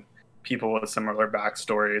people with similar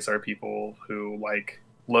backstories or people who like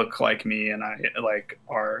look like me and I like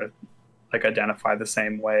are like identify the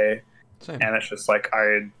same way. Same. And it's just like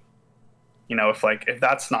if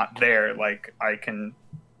that's not there, like I can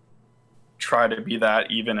try to be that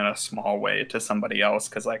even in a small way to somebody else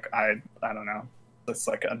because like I don't know. It's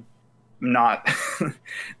like a not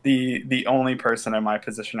the only person in my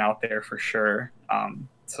position out there for sure.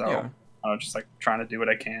 So Yeah, I'm just like trying to do what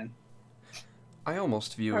I can. I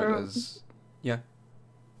almost view I, it rem- as yeah.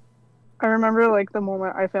 I remember like the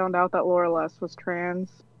moment I found out that Laura Les was trans,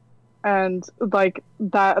 and like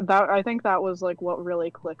that I think that was like what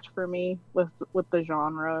really clicked for me with the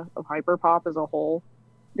genre of hyperpop as a whole,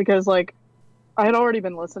 because like I had already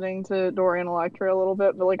been listening to Dorian Electra a little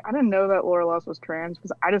bit, but like I didn't know that Laura Les was trans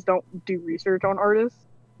because I just don't do research on artists,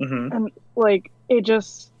 Hmm. and like it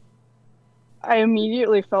just I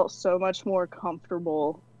immediately felt so much more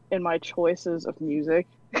comfortable in my choices of music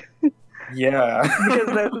Yeah. because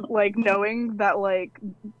that like knowing that like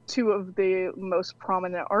two of the most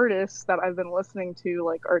prominent artists that I've been listening to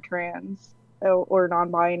like are trans or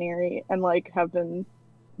non-binary and like have been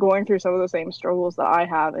going through some of the same struggles that I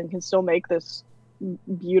have and can still make this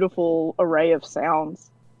beautiful array of sounds.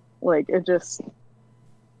 Like it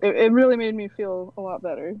really made me feel a lot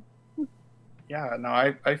better. Yeah, no,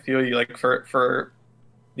 I feel you like for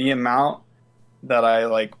the amount that I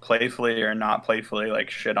like playfully or not playfully like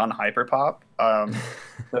shit on hyperpop.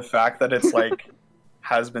 The fact that it's like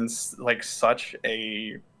has been like such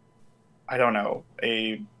a I don't know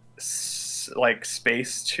like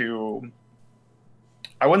space to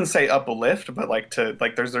I wouldn't say uplift, but like to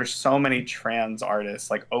like there's so many trans artists,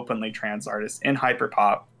 like openly trans artists in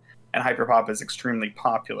hyperpop, and hyperpop is extremely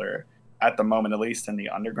popular at the moment, at least in the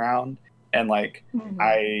underground. And like Mm-hmm.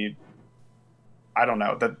 I I don't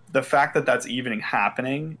know the fact that that's even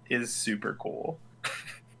happening is super cool.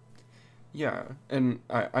 Yeah, and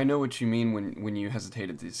I know what you mean when you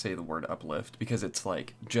hesitated to say the word uplift because it's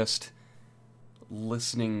like just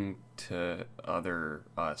listening to other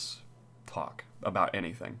us talk about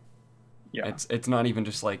anything. Yeah, It's not even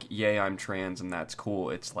just like, yay, I'm trans and that's cool.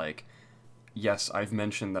 It's like, yes, I've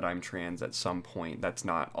mentioned that I'm trans at some point. That's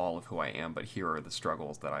not all of who I am, but here are the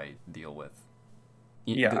struggles that I deal with.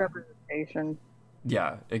 yeah, Representation.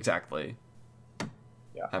 Yeah, exactly.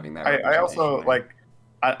 yeah. Having that I representation also there. like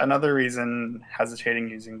another reason hesitating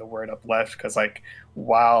using the word uplift because like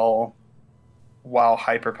while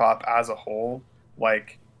hyperpop as a whole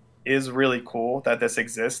like is really cool that this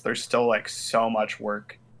exists, there's still like so much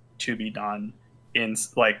work to be done in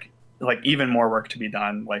like like even more work to be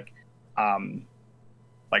done, like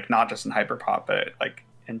not just in hyperpop, but like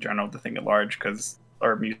in general the thing at large,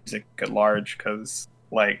 or music at large, because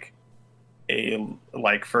like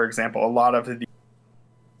for example, a lot of the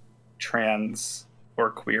trans or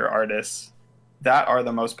queer artists that are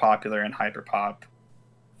the most popular in hyperpop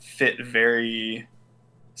fit very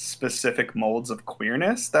specific molds of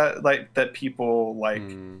queerness that people like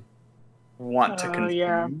want to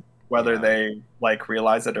consume, whether they like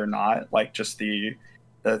realize it or not. Like just the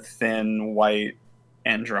thin white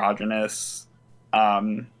androgynous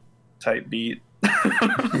type beat.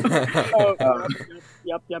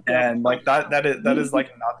 Yep. And like that is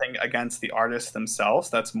like nothing against the artists themselves.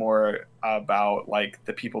 That's more about like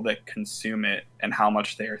the people that consume it and how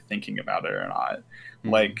much they are thinking about it or not.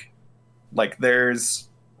 Like there's,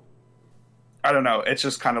 I don't know, it's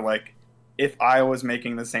just kind of like if I was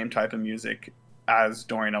making the same type of music as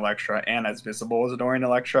Dorian Electra and as visible as Dorian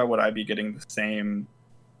Electra, would I be getting the same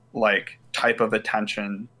like type of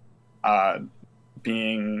attention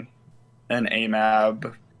being an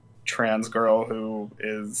AMAB trans girl who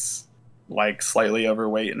is like slightly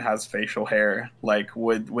overweight and has facial hair? Like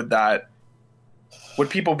would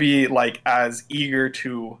people be like as eager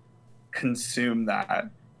to consume that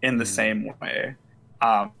in the same way?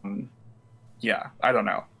 Yeah, I don't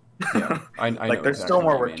know. Yeah, I like know there's exactly still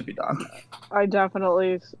more what you work mean. to be done. I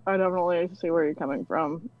definitely see where you're coming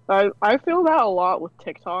from. I feel that a lot with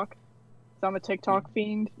TikTok. I'm a TikTok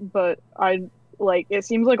fiend, but it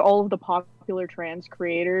seems like all of the popular trans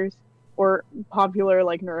creators or popular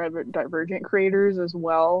like neurodivergent creators as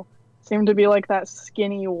well seem to be like that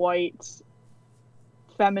skinny white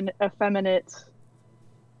effeminate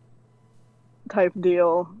type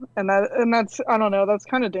deal, and that's I don't know, that's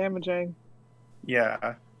kind of damaging.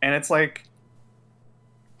 Yeah, and it's like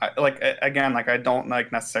again, like I don't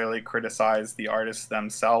like necessarily criticize the artists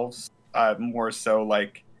themselves, more so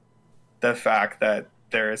like the fact that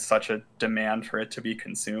there is such a demand for it to be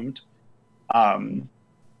consumed.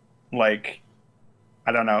 Like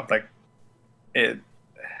I don't know, like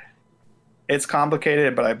it's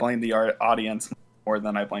complicated, but I blame the audience more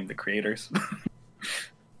than I blame the creators.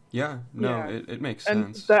 Yeah, it makes and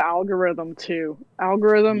sense. the algorithm too.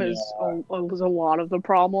 Algorithm is a lot of the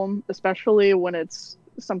problem, especially when it's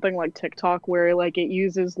something like TikTok, where like it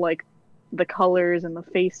uses like the colors and the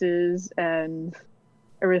faces and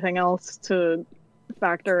everything else to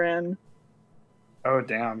factor in. Oh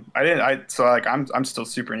damn! I'm still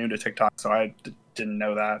super new to TikTok, so I didn't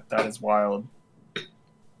know that. That is wild.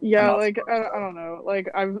 Yeah, like I don't know. Like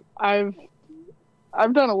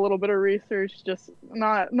I've done a little bit of research, just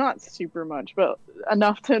not super much, but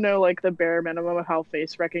enough to know like the bare minimum of how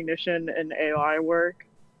face recognition and AI work,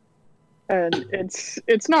 and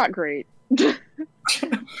it's not great.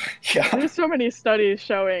 Yeah, there's so many studies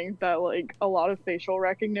showing that like a lot of facial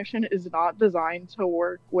recognition is not designed to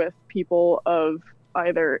work with people of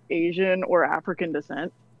either Asian or African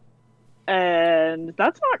descent, and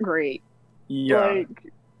that's not great. Yeah.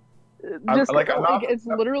 It's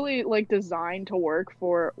literally like designed to work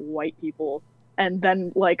for white people, and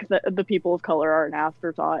then like the people of color are an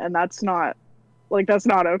afterthought, and that's not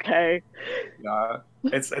okay. Yeah,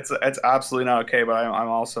 it's absolutely not okay. But I'm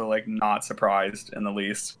also like not surprised in the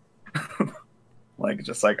least. Like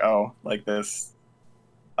just like, oh, like this,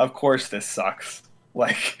 of course this sucks.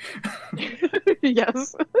 Like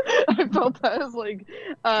yes, I felt that as like,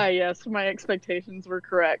 yes, my expectations were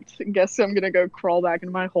correct. Guess I'm gonna go crawl back in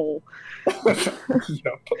my hole.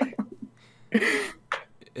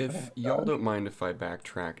 If y'all don't mind if I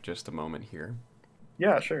backtrack just a moment here.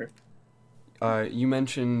 Yeah, sure. You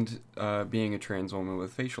mentioned being a trans woman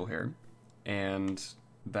with facial hair, and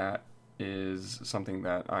that is something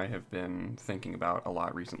that I have been thinking about a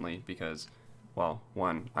lot recently because, well,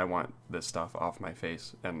 one, I want this stuff off my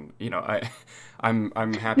face, and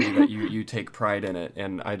I'm happy that you take pride in it,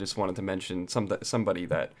 and I just wanted to mention somebody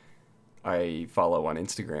that I follow on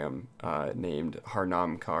Instagram named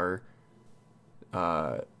Harnam Kaur.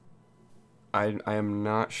 I am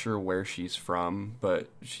not sure where she's from, but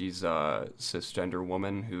she's a cisgender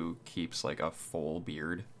woman who keeps like a full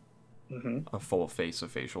beard, a full face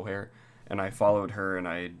of facial hair, and I followed her, and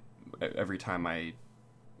every time I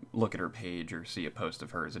look at her page or see a post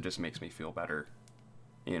of hers, it just makes me feel better,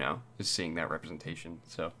 just seeing that representation.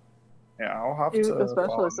 So yeah, I'll have to,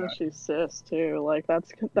 especially since she's cis too. Like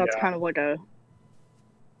that's kind of like a.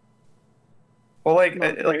 Well,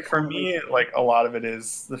 like for me, like a lot of it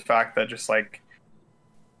is the fact that just like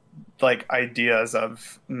ideas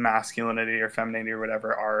of masculinity or femininity or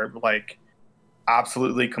whatever are like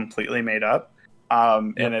absolutely completely made up.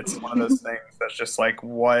 And it's one of those things that's just like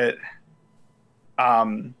what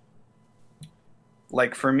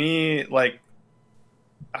like for me, like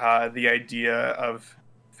the idea of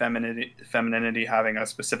femininity having a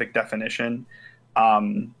specific definition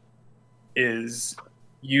um, is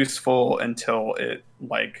useful until it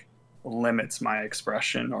like limits my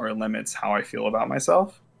expression or limits how I feel about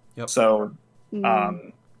myself. Yep. So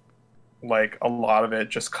Mm. like a lot of it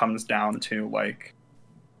just comes down to like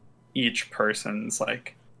each person's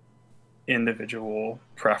like individual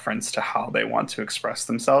preference to how they want to express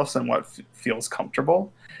themselves and what feels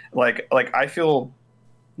comfortable. Like I feel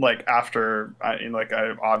like after I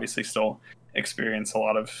obviously still experience a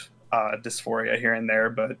lot of dysphoria here and there,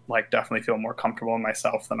 but like definitely feel more comfortable in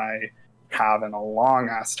myself than I have in a long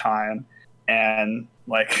ass time. And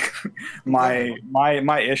like my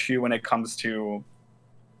issue when it comes to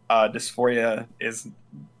dysphoria is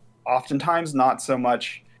oftentimes not so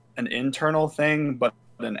much an internal thing, but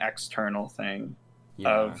an external thing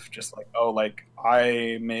Yeah. of just like, oh, like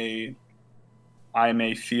I may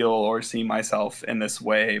feel or see myself in this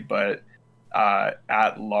way, but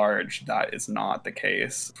at large, that is not the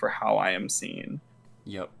case for how I am seen.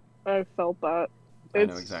 Yep. I felt that. I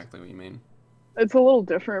know exactly what you mean. It's a little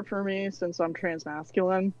different for me since I'm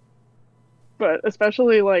transmasculine, but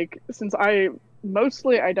especially like since I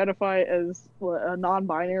mostly identify as a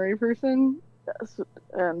non-binary person,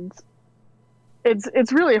 and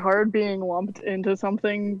it's really hard being lumped into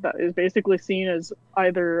something that is basically seen as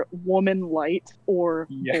either woman light or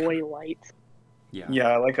boy light.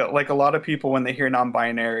 Yeah, like a lot of people when they hear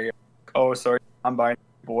non-binary, oh, sorry, non-binary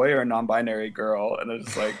boy or non-binary girl, and they're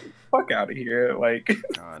just like, fuck out of here, like.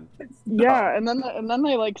 God. Yeah, and then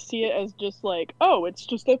they like see it as just like, oh, it's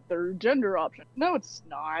just a third gender option. No, it's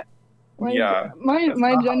not. Like, Yeah,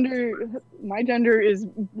 my gender is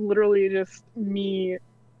literally just me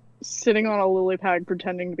sitting on a lily pad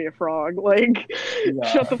pretending to be a frog. Like,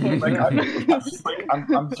 shut the fuck like, up.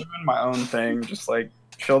 I'm doing my own thing. Just like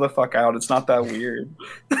chill the fuck out. It's not that weird.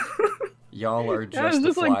 Y'all are Yeah, just the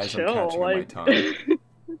it's just like flies I'm chill, catching on my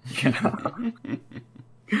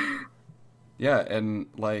tongue. Yeah, and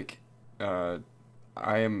like,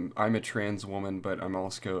 I'm a trans woman, but I'm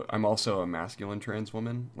also a masculine trans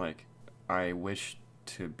woman. Like, I wish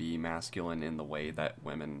to be masculine in the way that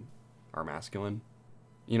women are masculine.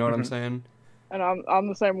 You know what I'm saying? And I'm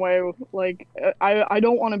the same way. Like, I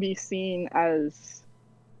don't want to be seen as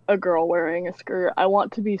a girl wearing a skirt. I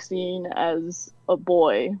want to be seen as a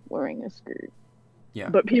boy wearing a skirt. Yeah.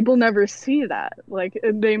 But people never see that. Like,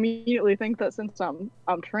 they immediately think that since I'm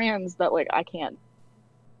trans that like I can't.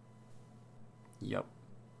 Yep.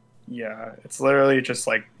 Yeah, it's literally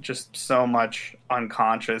just so much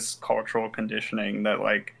unconscious cultural conditioning that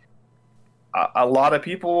like a lot of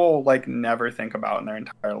people will like never think about in their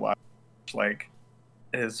entire life, which, like,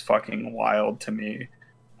 is fucking wild to me.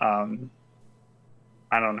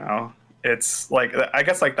 I don't know. It's like, I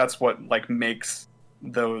guess like that's what like makes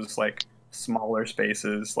those like smaller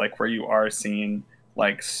spaces like where you are seen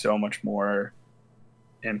like so much more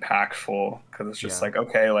impactful, because it's just like,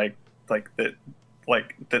 okay, like that,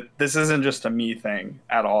 like that this isn't just a me thing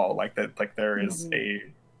at all, like that, like there is a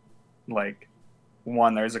like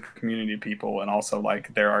one, there's a community of people, and also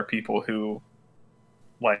like there are people who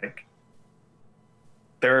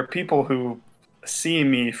see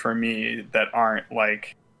me for me that aren't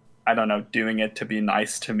like, I don't know, doing it to be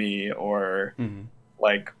nice to me or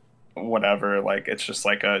like whatever. Like it's just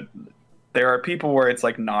like there are people where it's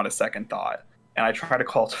like not a second thought, and I try to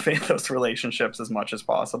cultivate those relationships as much as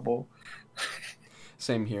possible.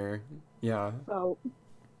 Same here. Yeah. So,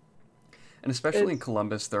 and especially in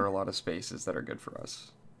Columbus, there are a lot of spaces that are good for us,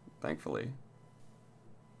 thankfully.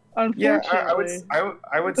 Unfortunately. Yeah,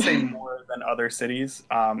 I would say more than other cities.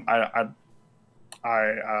 I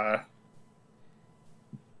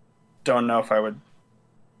don't know if I would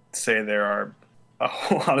say there are a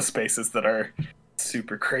whole lot of spaces that are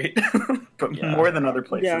super great, but more than other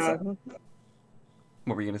places. Yeah.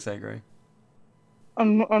 What were you gonna say, Gray?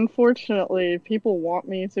 Unfortunately, people want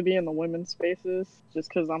me to be in the women's spaces just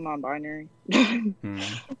because I'm non-binary, and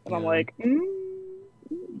I'm like,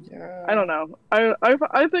 yeah, I don't know.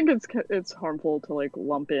 I think it's harmful to like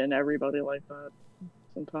lump in everybody like that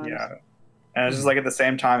sometimes. Yeah, and it's just like at the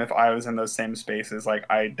same time, if I was in those same spaces, like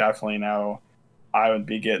I definitely know I would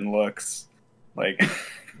be getting looks, like.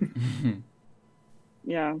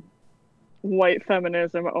 Yeah. White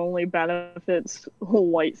feminism only benefits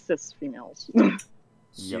white cis females.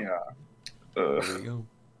 Yeah. There you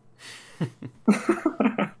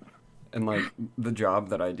go. And like the job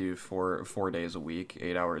that I do for 4 days a week,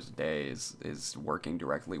 8 hours a day, is working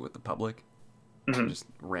directly with the public, just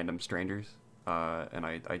random strangers. and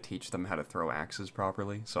I teach them how to throw axes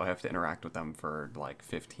properly, so I have to interact with them for like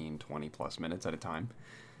 15, 20 plus minutes at a time.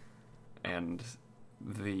 And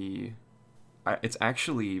it's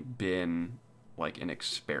actually been like an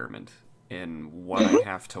experiment in what I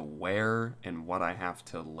have to wear and what I have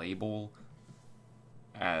to label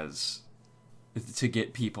as to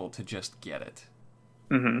get people to just get it.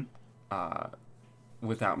 Mm-hmm.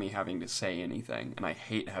 Without me having to say anything. And I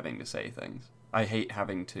hate having to say things. I hate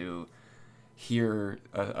having to hear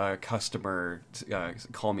a customer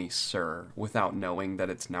call me sir without knowing that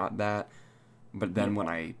it's not that. But then when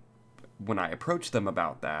I approach them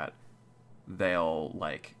about that, they'll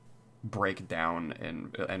like break down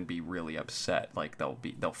and be really upset. Like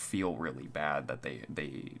they'll feel really bad that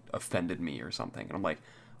they offended me or something. And I'm like,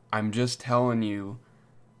 I'm just telling you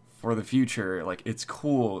for the future, like, it's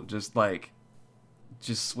cool, just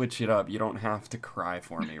switch it up. You don't have to cry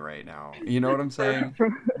for me right now. You know what I'm saying?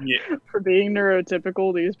 Yeah. For being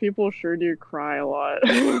neurotypical, these people sure do cry a lot.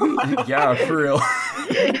 Yeah, for real.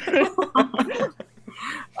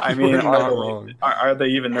 I mean, You're not wrong. Are they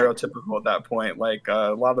even neurotypical at that point? Like,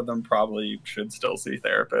 a lot of them probably should still see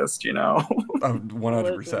therapists, you know?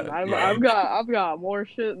 100%. Listen, Yeah. I've got more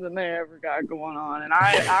shit than they ever got going on, and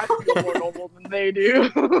I feel more normal than they do.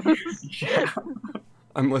 Yeah.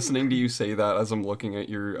 I'm listening to you say that as I'm looking at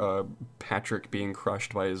your Patrick being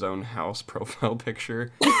crushed by his own house profile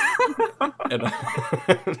picture. And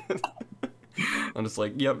I'm just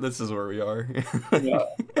like, yep, this is where we are. Yeah,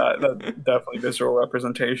 that's definitely visceral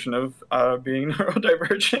representation of being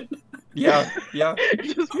neurodivergent. Yeah.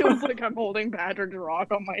 It just feels like I'm holding Patrick's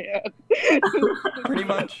rock on my head. Pretty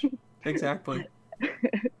much. Exactly.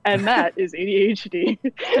 And that is ADHD.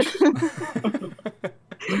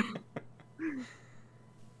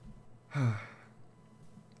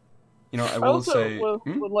 You know, I I will also say...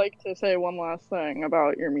 would like to say one last thing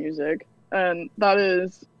about your music, and that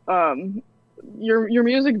is, your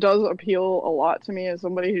music does appeal a lot to me as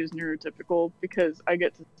somebody who's neurotypical because I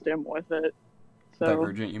get to stim with it. So,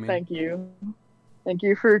 Divergent, you mean? thank you. Thank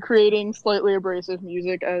you for creating slightly abrasive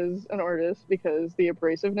music as an artist because the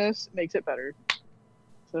abrasiveness makes it better.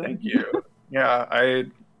 So. Thank you. Yeah, I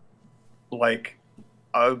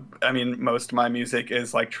mean, most of my music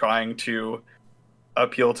is like trying to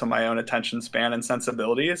appeal to my own attention span and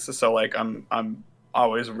sensibilities. So like, I'm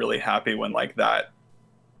always really happy when like that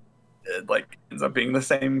it, like ends up being the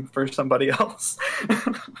same for somebody else.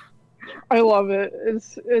 I love it.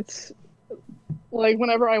 It's like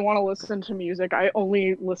whenever I want to listen to music, I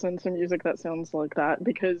only listen to music that sounds like that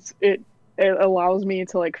because it allows me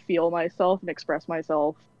to like feel myself and express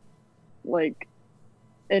myself like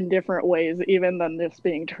in different ways even than just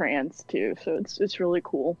being trans too. So it's really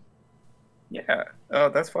cool. Yeah. Oh,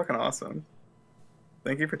 that's fucking awesome.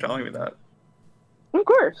 Thank you for telling me that. Of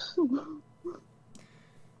course.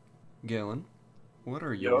 Galen, what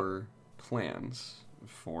are your plans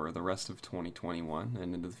for the rest of 2021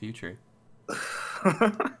 and into the future?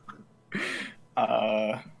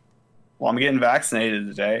 Well, I'm getting vaccinated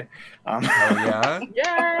today. Oh yeah?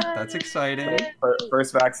 Yeah. That's exciting.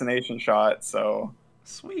 First vaccination shot, so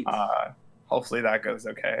Sweet. hopefully that goes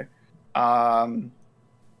okay.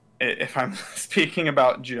 If I'm speaking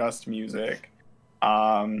about just music,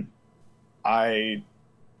 I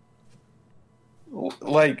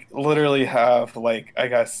like literally have like I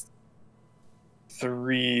guess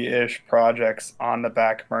 3-ish projects on the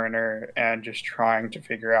back burner and just trying to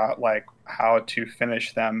figure out like how to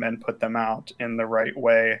finish them and put them out in the right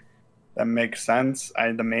way that makes sense.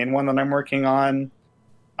 The main one that I'm working on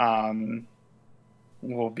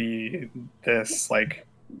will be this like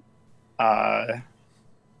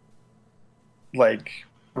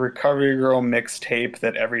Recovery Girl mixtape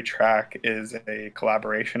that every track is a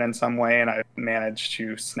collaboration in some way, and I've managed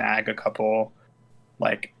to snag a couple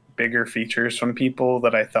like bigger features from people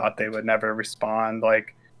that I thought they would never respond,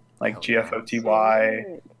 like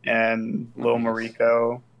GFOTY and Lil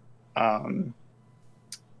Mariko.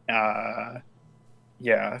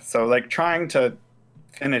 Yeah, so like trying to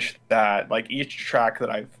finish that, like each track that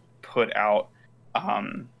I've put out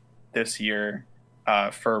this year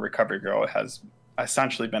for Recovery Girl has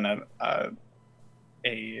essentially been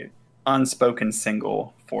a unspoken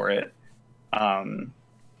single for it.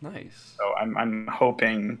 Nice. So I'm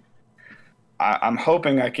hoping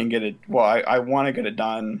I can get it. Well, I want to get it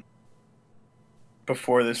done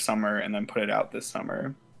before this summer and then put it out this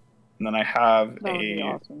summer. And then I have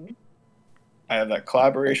Awesome. I have that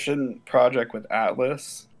collaboration project with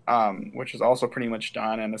Atlas, which is also pretty much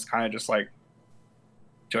done, and it's kind of just like,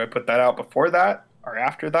 do I put that out before that or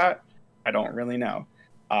after that? I don't really know.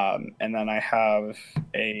 And then I have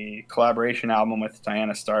a collaboration album with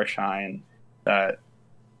Diana Starshine that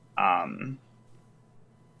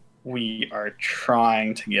we are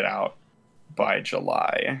trying to get out by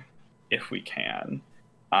July if we can.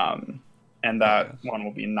 And that one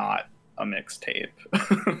will be not a mixtape.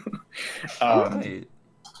 Right.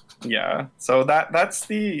 Yeah, so that's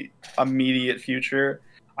the immediate future.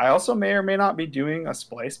 I also may or may not be doing a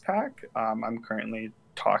splice pack. I'm currently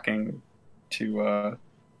talking to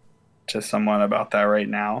someone about that right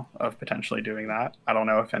now, of potentially doing that. I don't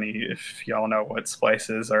know if y'all know what splice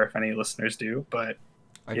is, or if any listeners do, but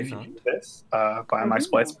if you do this, buy my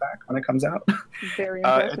splice pack when it comes out. Very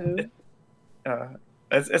impressive.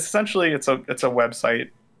 It's essentially it's a website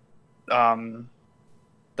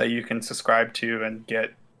that you can subscribe to and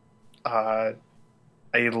get a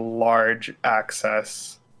large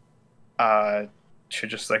access to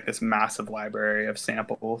just like this massive library of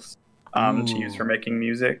samples to use for making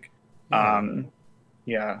music.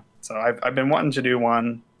 Yeah, so I've been wanting to do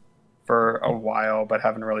one for a while, but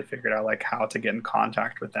haven't really figured out like how to get in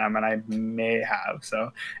contact with them, and I may have.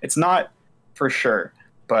 So it's not for sure,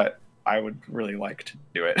 but I would really like to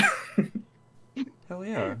do it. Hell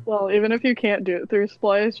yeah. Well, even if you can't do it through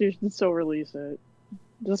Splice, you should still release it.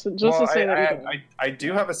 Just to say that. I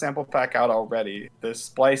do have a sample pack out already. The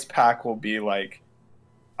Splice pack will be like,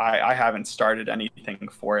 I haven't started anything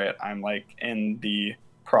for it. I'm like in the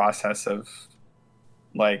process of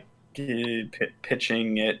like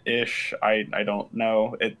pitching it ish. I don't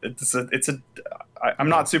know. I'm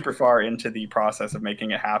not super far into the process of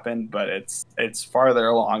making it happen, but it's farther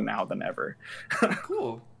along now than ever.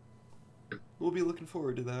 Cool. We'll be looking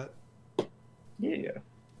forward to that. Yeah.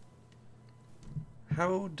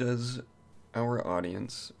 How does our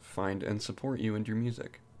audience find and support you and your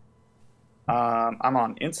music? I'm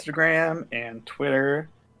on Instagram and Twitter,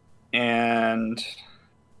 and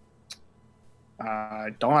I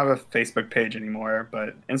don't have a Facebook page anymore,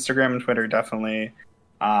 but Instagram and Twitter definitely.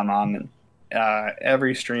 On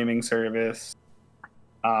every streaming service.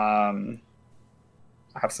 I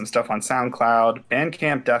have some stuff on SoundCloud.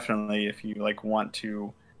 Bandcamp definitely, if you like want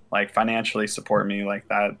to like financially support me, like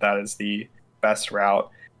that is the best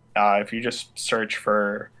route. If you just search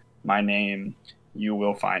for my name, you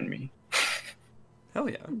will find me. Hell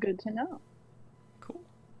yeah. Good to know. Cool.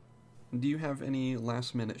 Do you have any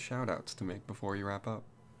last minute shout outs to make before you wrap up?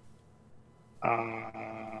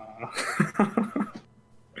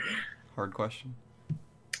 Hard question.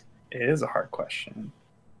 It is a hard question.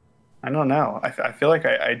 I don't know. I feel like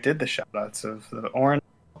I did the shout outs of the Orange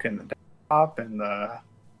and the Pop and the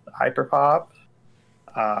Hyper Pop.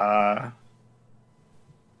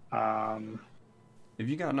 If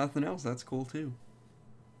you got nothing else, that's cool too.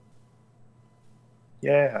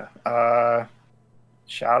 Yeah.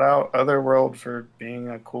 Shout out Otherworld for being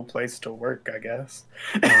a cool place to work, I guess.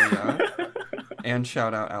 Oh, yeah. And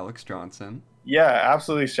shout out Alex Johnson. Yeah,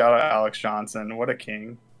 absolutely. Shout out Alex Johnson. What a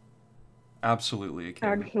king. Absolutely a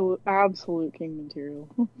king. Absolute king material.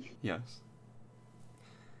 Yes.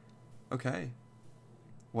 Okay.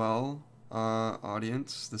 Well,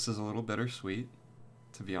 audience, this is a little bittersweet,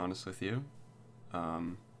 to be honest with you.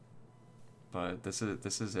 But this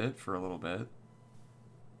is it for a little bit.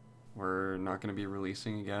 We're not going to be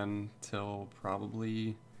releasing again till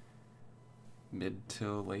probably mid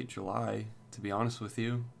to late July, to be honest with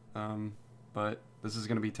you. But this is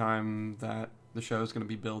going to be time that the show is going to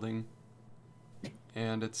be building,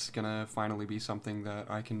 and it's going to finally be something that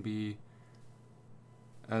I can be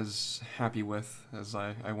as happy with as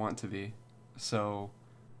I want to be. So,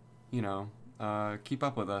 keep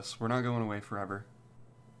up with us. We're not going away forever.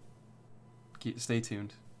 Stay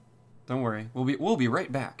tuned. Don't worry. We'll be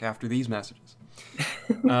right back after these messages.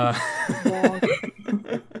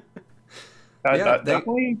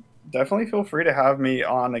 Definitely feel free to have me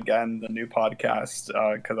on again, the new podcast,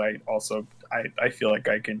 because I feel like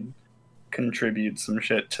I can contribute some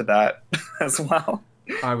shit to that as well.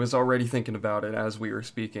 I was already thinking about it as we were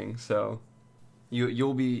speaking, so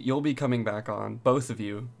you'll be coming back on. Both of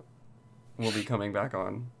you will be coming back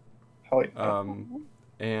on. Hell yeah.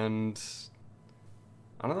 And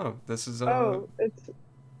I don't know. This is it's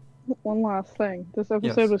one last thing. This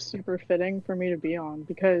episode was super fitting for me to be on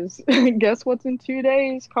because guess what's in 2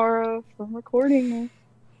 days, Kara, from recording this?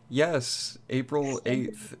 Yes, April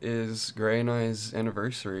 8th is Gray and I's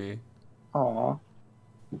anniversary. Aw.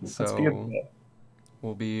 So that's beautiful.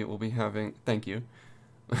 We'll be having. Thank you.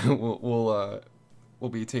 we'll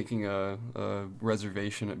be taking a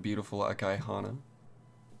reservation at beautiful Akai Hana.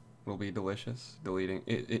 It'll be delicious.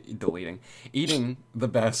 Eating the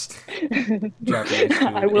best Japanese food.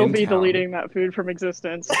 I will be town. deleting that food from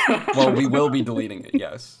existence. Well, we will be deleting it.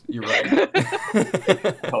 Yes, you're right.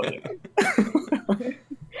 Hell yeah.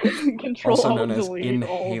 Control also Alt known as delete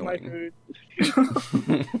all of my inhaling.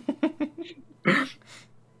 food.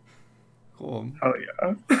 Cool. Oh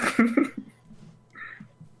yeah.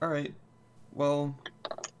 All right. Well,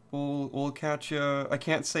 we'll catch you. I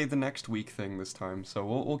can't say the next week thing this time, so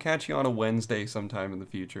we'll catch you on a Wednesday sometime in the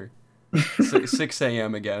future. 6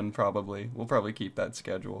 a.m. again, probably. We'll probably keep that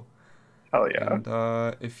schedule. Hell yeah. And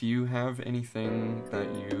if you have anything that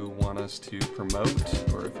you want us to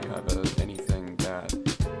promote, or if you have anything that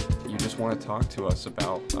you just want to talk to us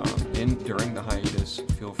about during the hiatus,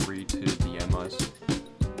 feel free to DM us.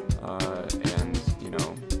 And, you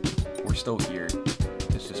know, we're still here.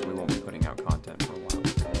 It's just we won't be putting out content for a while.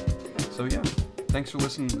 So yeah, thanks for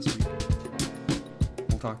listening this week.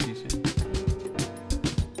 We'll talk to you soon.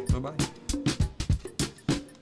 Bye-bye.